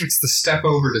 It's the step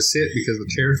over to sit because the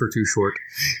chairs were too short.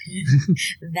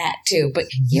 That too. But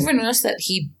you ever notice that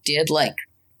he did like...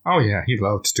 Oh, yeah, he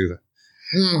loved to do that.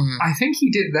 I think he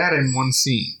did that in one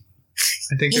scene.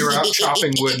 I think they were out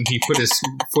chopping wood and he put his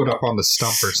foot up on the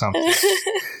stump or something.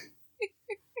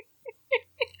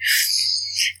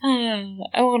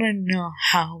 I want to know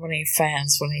how many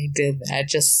fans when he did that,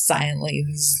 just silently,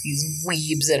 these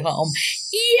weebs at home.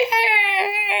 Yay!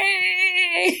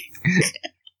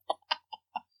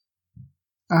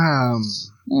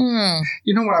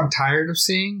 You know what I'm tired of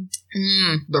seeing?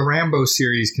 The Rambo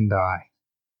series can die.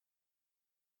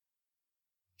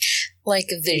 Like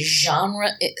the genre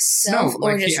itself, no,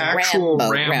 like or just the actual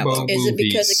Rambo Is it because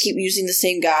movies. they keep using the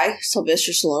same guy,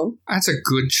 Sylvester Stallone? That's a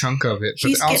good chunk of it. But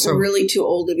He's also, getting really too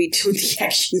old to be doing the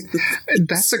action.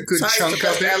 that's a good Sorry, chunk of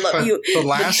Sylvester, it. I love But you.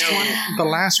 the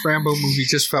last Rambo movie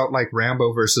just felt like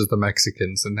Rambo versus the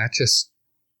Mexicans, and that just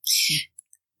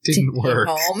didn't work.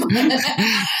 Home.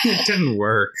 It didn't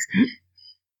work.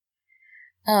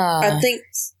 I think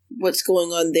what's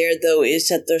going on there, though, is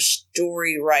that the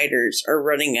story writers are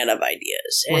running out of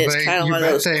ideas. And it's kind of you one of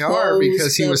bet those they are,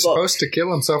 because he was book. supposed to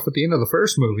kill himself at the end of the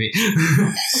first movie.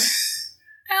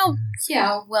 Oh,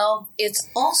 yeah, well, it's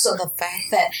also the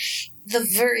fact that the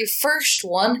very first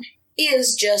one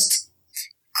is just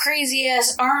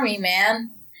crazy-ass army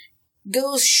man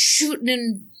goes shooting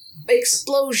in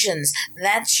explosions.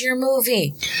 That's your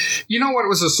movie. You know what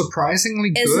was a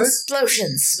surprisingly It's an good?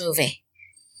 explosions movie.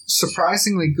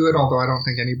 Surprisingly good, although I don't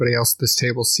think anybody else at this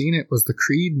table's seen it, was the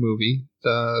Creed movie.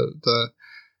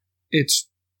 It's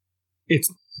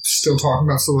still talking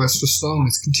about Sylvester Stallone.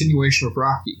 It's a continuation of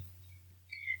Rocky.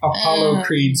 Apollo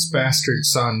Creed's bastard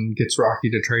son gets Rocky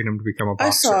to train him to become a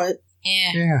boxer. I saw it.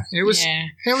 Yeah, it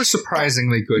was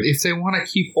surprisingly good. If they want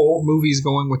to keep old movies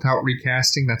going without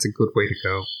recasting, that's a good way to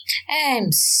go.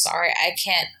 I'm sorry, I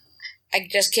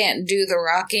just can't do the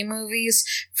Rocky movies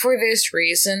for this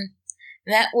reason.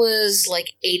 That was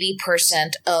like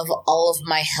 80% of all of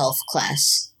my health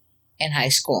class in high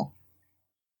school.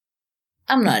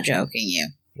 I'm not joking you.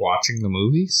 Watching the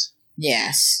movies?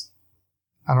 Yes.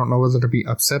 I don't know whether to be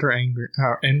upset or angry,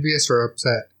 envious or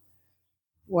upset.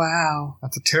 Wow.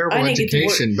 That's a terrible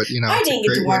education, but I it's didn't a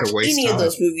get to great way watch to waste any time. of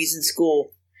those movies in school.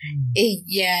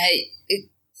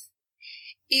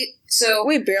 So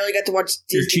We barely got to watch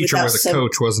Disney Your teacher without was a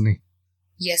coach, wasn't he?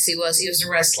 yes, he was. He was a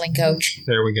wrestling coach.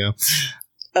 There we go.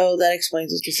 Oh, that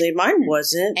explains it. To say mine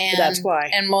wasn't, but that's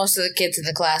why. And most of the kids in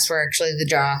the class were actually the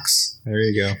jocks. There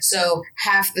you go. So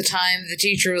half the time the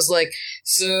teacher was like,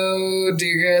 so do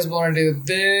you guys want to do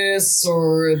this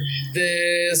or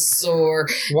this or...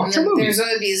 Watch a and then movie. there's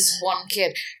always one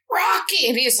kid, Rocky!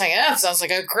 And he's like, that sounds like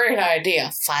a great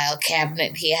idea. File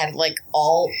cabinet. He had like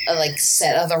all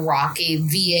set of the Rocky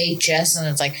VHS and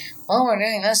it's like, well, we're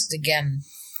doing this again.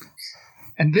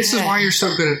 And this is why you're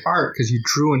so good at art, because you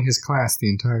drew in his class the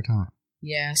entire time.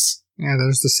 Yes. Yeah,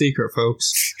 there's the secret,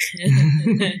 folks.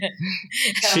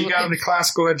 She got into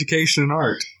classical education in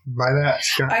art. By that,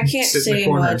 she got I can't sit in the say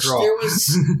corner and much. draw.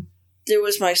 There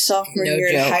was my sophomore No year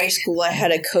in joke. high school. I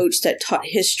had a coach that taught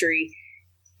history.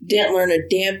 Didn't learn a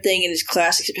damn thing in his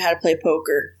class except how to play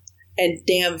poker. And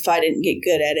damn if I didn't get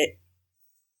good at it.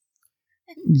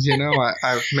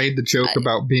 I've made the joke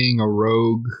about being a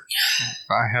rogue.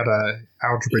 I had an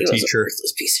algebra He was a teacher.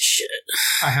 worthless piece of shit.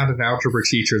 I had an algebra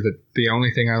teacher that the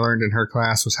only thing I learned in her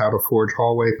class was how to forge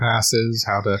hallway passes,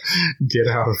 how to get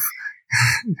out of,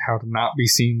 how to not be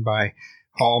seen by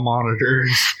hall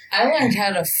monitors. I learned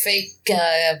how to fake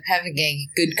having a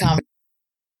good conversation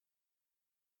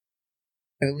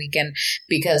weekend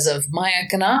because of my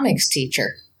economics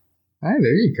teacher. Hey,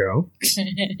 there you go.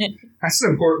 That's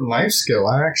an important life skill.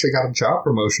 I actually got a job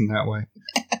promotion that way.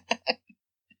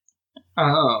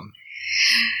 Oh.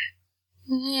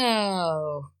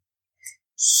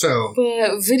 So,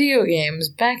 But video games,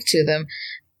 back to them.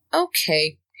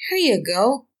 Okay, here you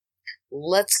go.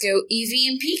 Let's go Eevee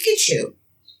and Pikachu.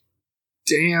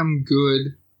 damn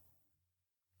good.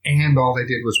 And all they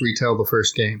did was retell the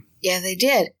first game. Yeah, they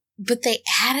did. But they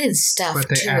added stuff But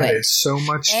they to added it. so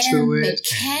much And to it.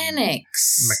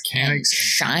 mechanics. Mechanics And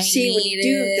shiny. See, when you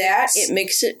do that, it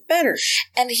makes it better.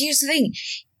 And here's the thing.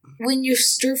 When you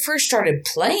first started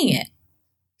playing it,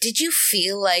 did you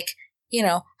feel like,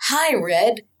 hi,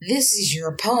 Red, this is your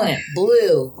opponent,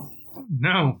 Blue.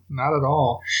 No, not at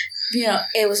all.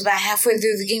 It was about halfway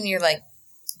through the game, you're like,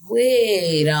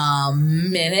 wait a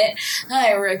minute,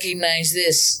 I recognize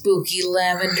this spooky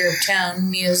Lavender Town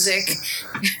music.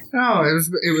 No,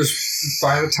 it was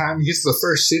by the time you get to the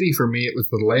first city for me,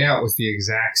 the layout was the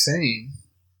exact same.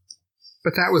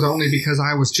 But that was only because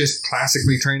I was just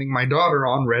classically training my daughter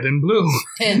on red and blue.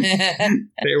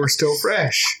 They were still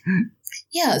fresh.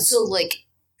 Yeah, so, like,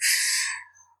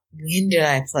 when did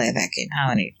I play that game? How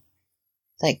many?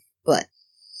 Like, what?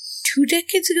 2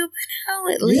 decades ago by now,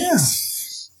 at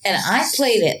least? Yeah. And I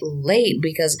played it late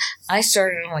because I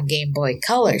started on a Game Boy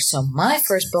Color, so my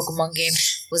first Pokemon game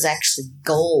was actually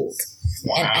Gold.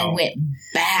 Wow. And I went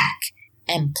back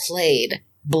and played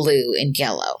Blue and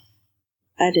Yellow.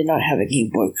 I did not have a Game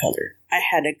Boy Color. I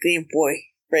had a Game Boy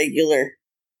regular,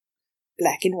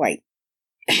 black and white.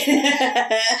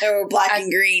 Or black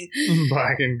and green.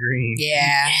 Black and green.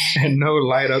 Yeah. And no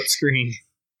light-up screen.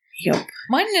 Yep.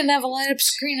 Mine didn't have a light-up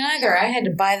screen either. I had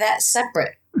to buy that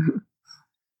separate.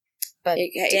 But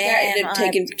it ended up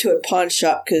taken to a pawn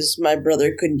shop because my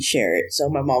brother couldn't share it. So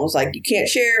my mom was like, you can't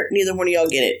share it. Neither one of y'all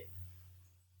get it.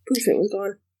 Poof, it was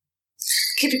gone.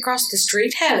 Kid across the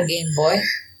street had a Game Boy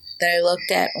that I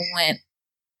looked at and went,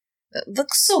 it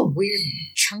looks so weird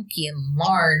and chunky and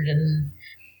large. And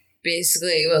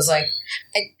basically it was like,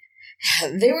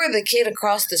 they were the kid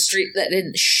across the street that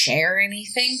didn't share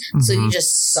anything. Mm-hmm. So you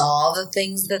just saw the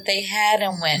things that they had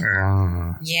and went,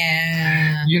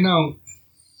 yeah. You know,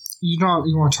 you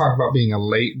want to talk about being a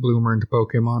late bloomer into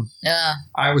Pokemon?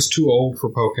 I was too old for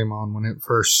Pokemon when it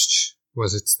first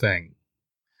was its thing.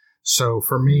 So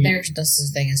for me... There's no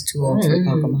such thing as too old for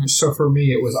Pokemon. So for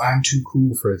me, it was, I'm too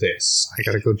cool for this. I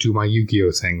gotta go do my Yu-Gi-Oh!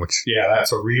 Thing, which, yeah,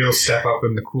 that's a real step up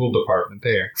in the cool department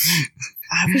there.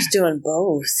 I was doing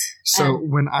both. So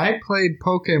when I played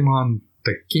Pokemon,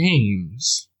 the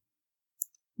games,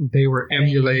 they were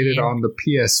emulated on the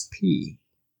PSP.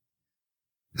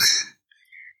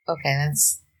 Okay,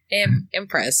 that's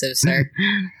impressive, sir.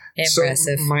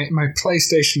 Impressive. So my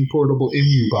PlayStation portable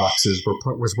Emu boxes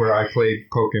was where I played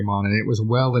Pokemon, and it was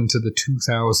well into the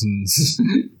 2000s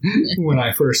when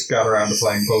I first got around to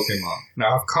playing Pokemon.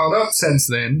 Now, I've caught up since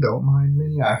then, don't mind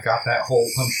me. I've got that hole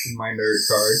punched in my nerd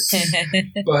card.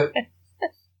 But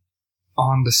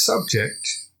on the subject,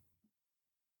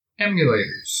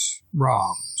 emulators,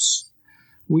 ROMs,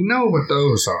 we know what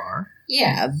those are.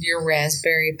 Yeah, your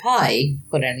Raspberry Pi.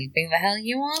 Put anything the hell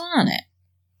you want on it.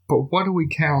 But what do we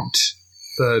count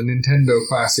the Nintendo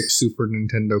Classic, Super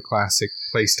Nintendo Classic,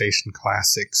 PlayStation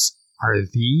Classics? Are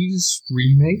these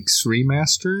remakes,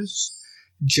 remasters?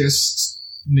 Just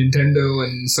Nintendo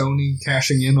and Sony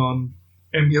cashing in on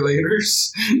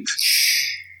emulators?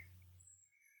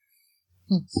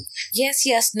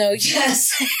 Yes, no,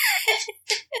 yes.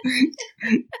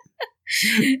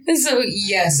 So,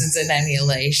 yes, it's an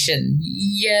emulation.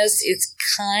 Yes, it's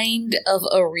kind of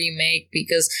a remake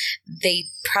because they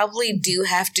probably do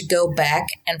have to go back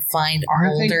and find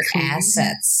older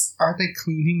assets. Are they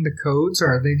cleaning the codes, or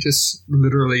are they just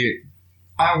literally...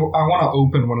 I want to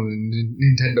open one of the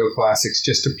Nintendo Classics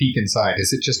just to peek inside.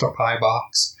 Is it just a pie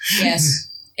box? Yes.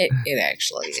 It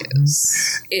actually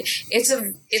is. It's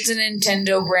a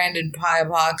Nintendo branded pie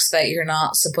box that you're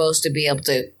not supposed to be able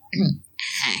to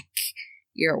hack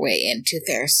your way into.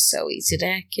 They're so easy to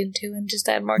hack into and just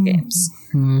add more games.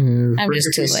 I'm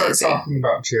just too lazy. If we start talking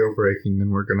about jailbreaking, then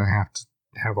we're going to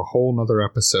have a whole nother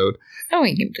episode. Oh,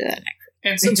 we can do that next.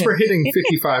 And since we're hitting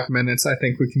 55 minutes, I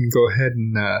think we can go ahead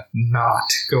and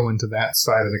not go into that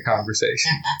side of the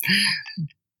conversation.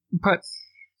 But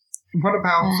what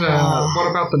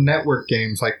about the network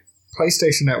games? Like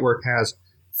PlayStation Network has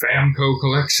Famco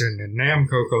Collection and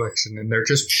Namco Collection, and they're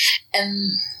just...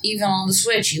 And even on the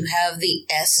Switch, you have the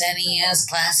SNES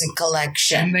Classic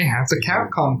Collection. And they have the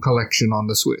Capcom Collection on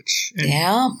the Switch. And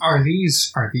yeah. Are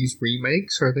these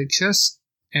remakes, or are they just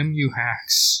MU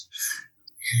hacks?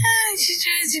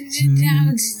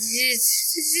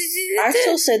 I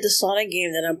still say the Sonic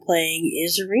game that I'm playing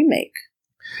is a remake.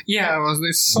 Yeah, well,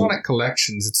 there's Sonic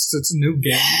Collections. It's a new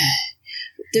game.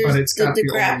 But it's got the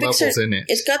old levels in it.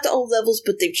 It's got the old levels,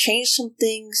 but they've changed some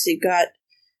things. They've got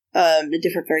the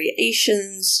different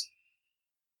variations.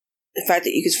 The fact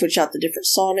that you can switch out the different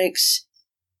Sonics.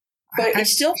 But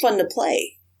it's still fun to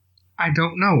play. I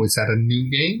don't know. Is that a new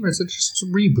game, or is it just a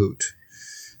reboot?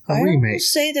 A remake? I will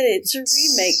say that it's a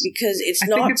remake because it's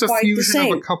not quite the same. I think it's a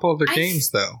fusion of a couple other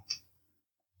games, though.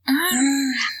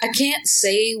 I can't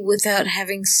say without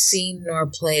having seen nor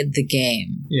played the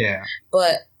game. Yeah.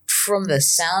 But from the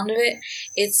sound of it,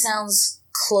 it sounds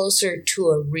closer to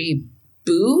a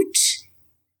reboot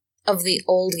of the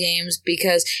old games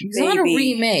because it's not a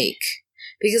remake.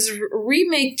 Because a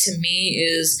remake to me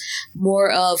is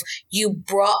more of you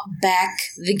brought back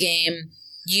the game,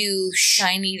 you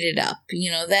shinied it up.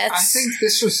 You know, that's... I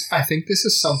think this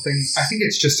is something... I think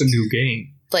it's just a new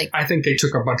game. Like, I think they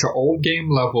took a bunch of old game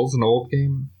levels, an old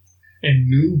game, and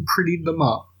prettied them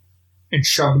up, and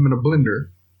shoved them in a blender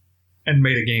and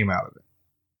made a game out of it.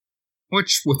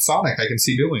 Which, with Sonic, I can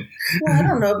see doing. Well, I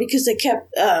don't know, because they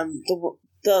kept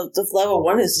the level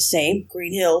 1 is the same,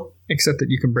 Green Hill. Except that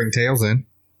you can bring Tails in.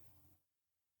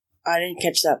 I didn't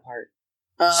catch that part.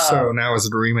 So now is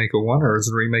it a remake of 1 or is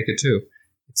it a remake of 2?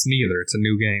 It's neither. It's a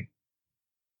new game.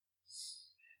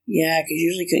 Yeah, because you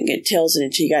usually couldn't get Tails in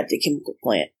until you got the chemical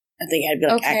plant. I think it had to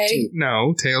be like Act 2.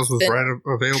 No, Tails was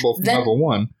available from level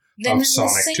 1 of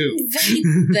Sonic 2.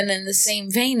 Then in the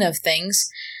same vein of things,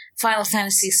 Final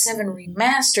Fantasy VII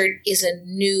Remastered is a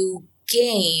new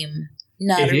game,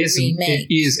 not a remake.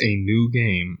 It is a new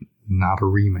game, not a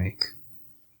remake.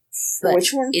 But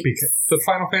which one? Because the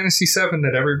Final Fantasy VII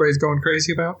that everybody's going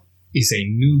crazy about is a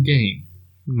new game,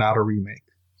 not a remake.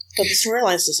 But the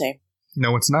storyline's the same.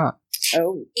 No, it's not.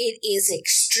 Oh. It is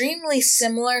extremely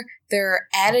similar. There are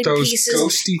added Those pieces.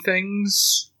 Those ghosty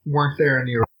things weren't there in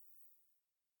the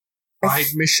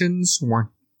side missions.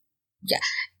 Weren't. Yeah.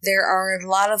 There are a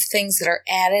lot of things that are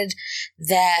added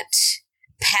that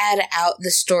pad out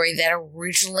the story that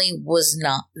originally was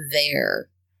not there.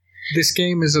 This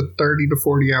game is a 30 to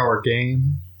 40 hour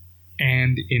game,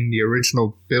 and in the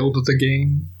original build of the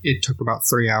game, it took about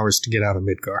 3 hours to get out of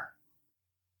Midgar.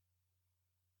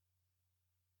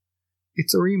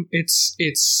 It's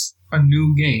a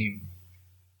new game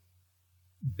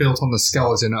built on the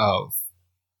skeleton of.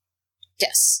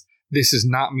 Yes. This is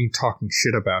not me talking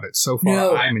shit about it. So far,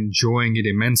 No. I'm enjoying it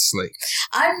immensely.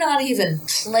 I'm not even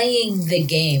playing the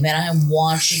game, and I'm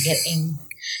watching it.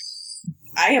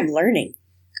 I am learning.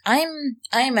 I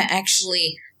am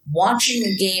actually watching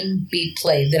the game be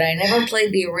played that I never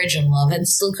played the original of, and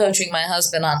still coaching my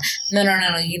husband on. No,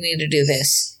 you need to do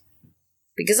this.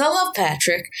 Because I love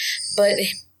Patrick, but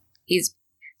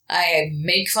I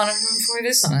make fun of him for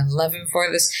this, and I love him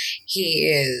for this. He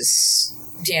is,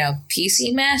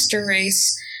 PC Master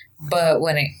Race, but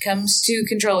when it comes to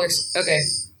controllers, okay,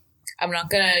 I'm not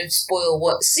gonna spoil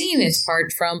what scene it's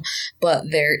part from,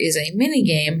 but there is a mini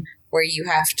game where you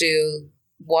have to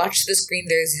watch the screen.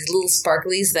 There's these little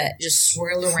sparklies that just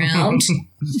swirl around,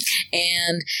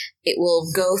 and it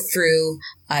will go through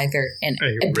either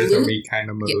a blue kind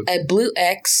of mode. A blue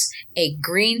X, a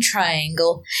green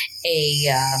triangle, a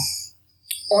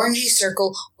orangey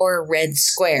circle, or a red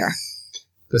square.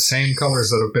 The same colors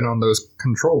that have been on those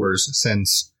controllers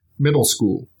since middle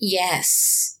school.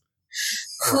 Yes.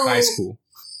 Or high school.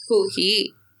 Who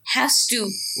he has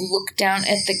to look down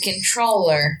at the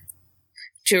controller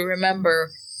to remember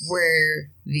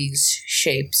where these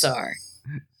shapes are.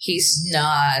 He's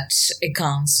not a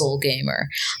console gamer.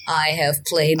 I have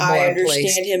played more. I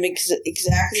understand him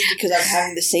exactly because I'm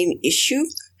having the same issue.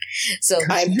 So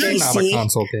I'm You're PC. not a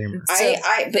console gamer. So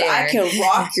but I can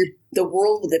rock the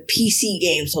world with a PC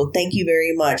game. So thank you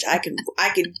very much. I can.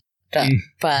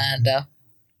 Panda.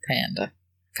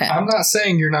 I'm not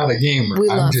saying you're not a gamer. We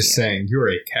I'm love just you. saying you're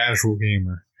a casual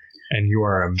gamer. And you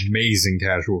are an amazing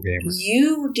casual gamer.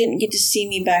 You didn't get to see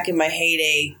me back in my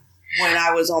heyday when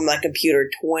I was on my computer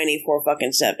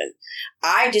 24/7.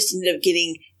 I just ended up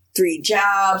getting 3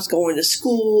 jobs, going to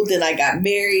school, then I got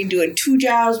married, doing 2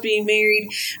 jobs, being married.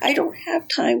 I don't have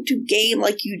time to game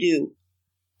like you do.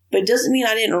 But it doesn't mean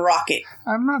I didn't rock it.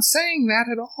 I'm not saying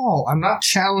that at all. I'm not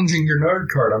challenging your nerd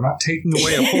card. I'm not taking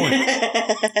away a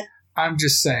point. I'm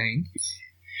just saying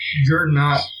you're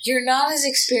not as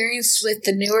experienced with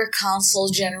the newer console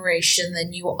generation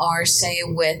than you are, say,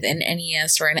 with an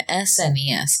NES or an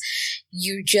SNES.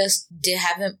 You just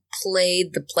haven't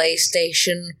played the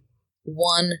PlayStation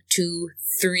 1, 2,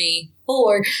 3,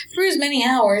 4 for as many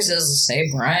hours as, say,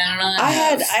 Brian and I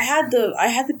have. I had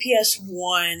the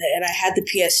PS1 and I had the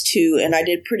PS2 and I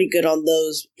did pretty good on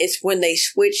those. It's when they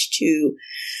switched to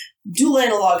dual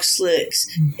analog slicks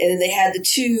and then they had the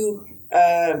 2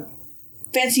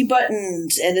 fancy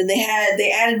buttons, and then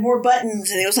they added more buttons,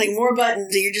 and it was like more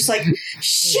buttons, and you're just like,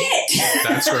 shit!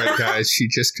 That's right, guys. She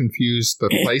just confused the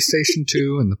PlayStation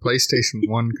 2 and the PlayStation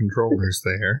 1 controllers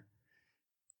there.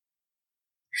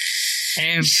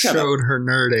 And showed her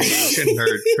nerd age and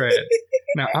nerd cred.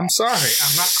 Now, I'm sorry.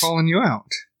 I'm not calling you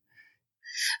out.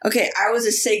 Okay, I was a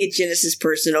Sega Genesis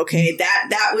person, okay?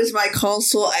 That was my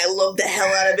console. I loved the hell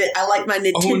out of it. I liked my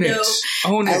Nintendo.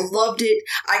 Own it. I loved it.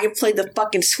 I could play the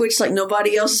fucking Switch like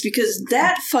nobody else's because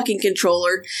that fucking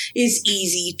controller is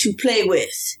easy to play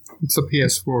with. It's a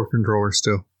PS4 controller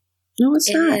still. No,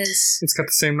 it's not. It's got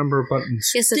the same number of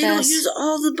buttons. Yes, it They does. don't use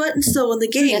all the buttons though in the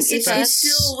game. Yes, it it's does.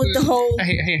 still with the whole.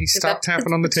 Hey, stop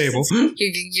tapping on the table.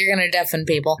 You're going to deafen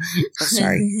people. Oh,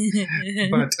 sorry,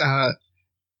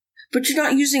 but you're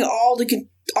not using all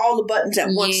the buttons at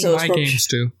once. So My games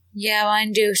do. Yeah,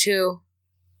 mine do too.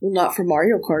 Well, not for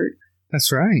Mario Kart.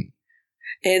 That's right.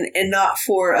 and not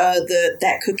for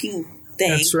that cooking thing.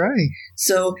 That's right.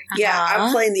 So yeah, Uh-huh.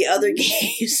 I'm playing the other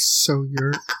games. So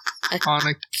you're on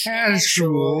a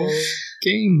casual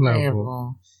game level.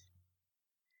 Level.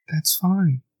 That's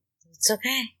fine. It's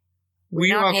okay. We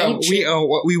don't welcome hate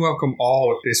you. we welcome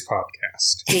all of this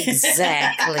podcast.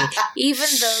 Exactly. Even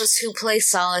those who play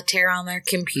solitaire on their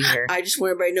computer. I just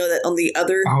want everybody to know that on the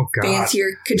other Oh God.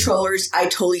 fancier controllers, I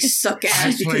totally suck I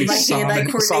ass play because my hand-eye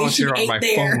coordination solitaire on my ain't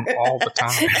there. phone all the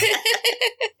time.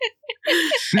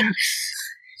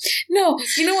 No,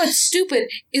 you know what's stupid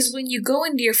is when you go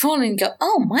into your phone and go,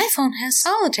 oh, my phone has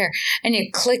solitaire. And you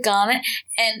click on it,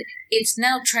 and it's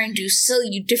now trying to sell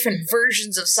you different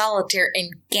versions of solitaire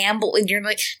and gamble. And you're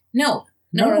like, no,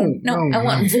 I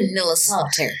want vanilla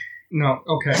solitaire. No,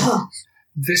 okay.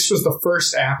 This was the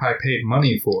first app I paid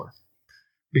money for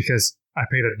because I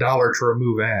paid $1 to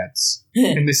remove ads.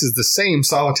 And this is the same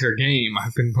solitaire game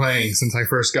I've been playing since I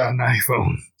first got an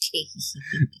iPhone.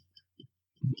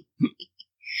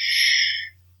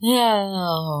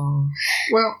 No.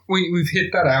 Well, we've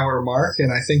hit that hour mark,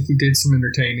 and I think we did some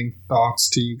entertaining thoughts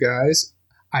to you guys.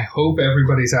 I hope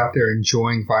everybody's out there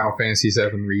enjoying Final Fantasy VII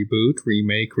Reboot,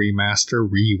 Remake, Remaster,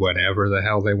 whatever the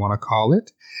hell they want to call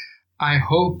it. I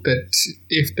hope that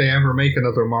if they ever make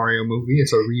another Mario movie,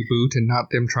 it's a reboot and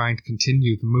not them trying to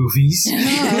continue the movies.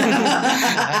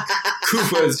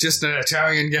 Koopa is just an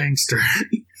Italian gangster.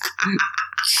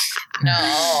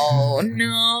 No.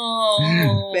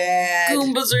 Bad.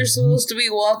 Goombas are supposed to be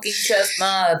walking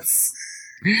chestnuts.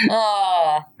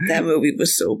 Oh, That movie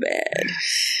was so bad.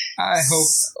 I so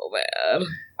bad.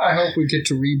 hope we get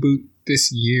to reboot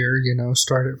this year,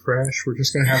 start it fresh. We're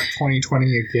just going to have 2020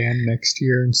 again next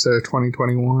year instead of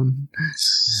 2021.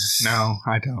 No,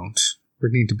 I don't. We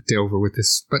need to be over with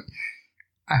this, but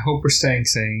I hope we're staying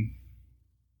sane.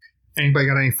 Anybody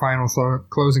got any final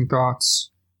closing thoughts?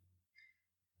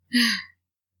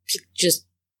 Just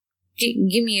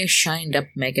give me a shined up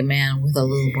Mega Man with a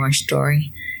little more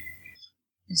story.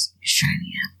 Just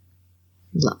shiny up.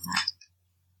 Love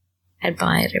that. I'd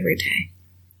buy it every day.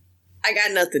 I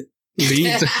got nothing.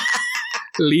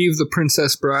 Leave the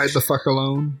Princess Bride the fuck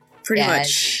alone. Pretty Yeah,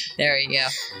 much. There you go.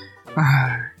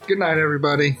 Good night,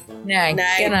 everybody. Night.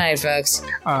 Good night, folks.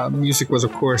 Music was,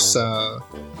 of course,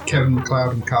 Kevin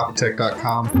MacLeod and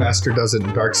Copytech.com. Faster Does It in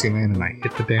Darksea Lane, and I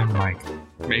hit the damn mic.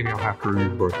 Maybe I'll have to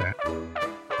re-record that.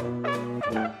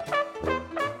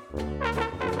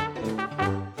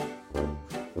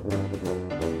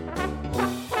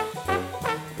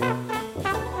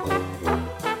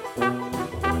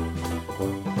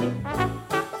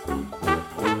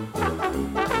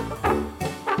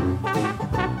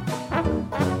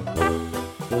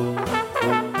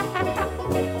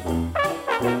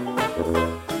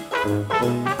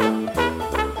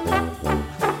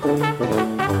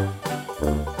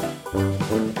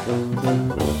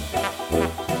 Thank you.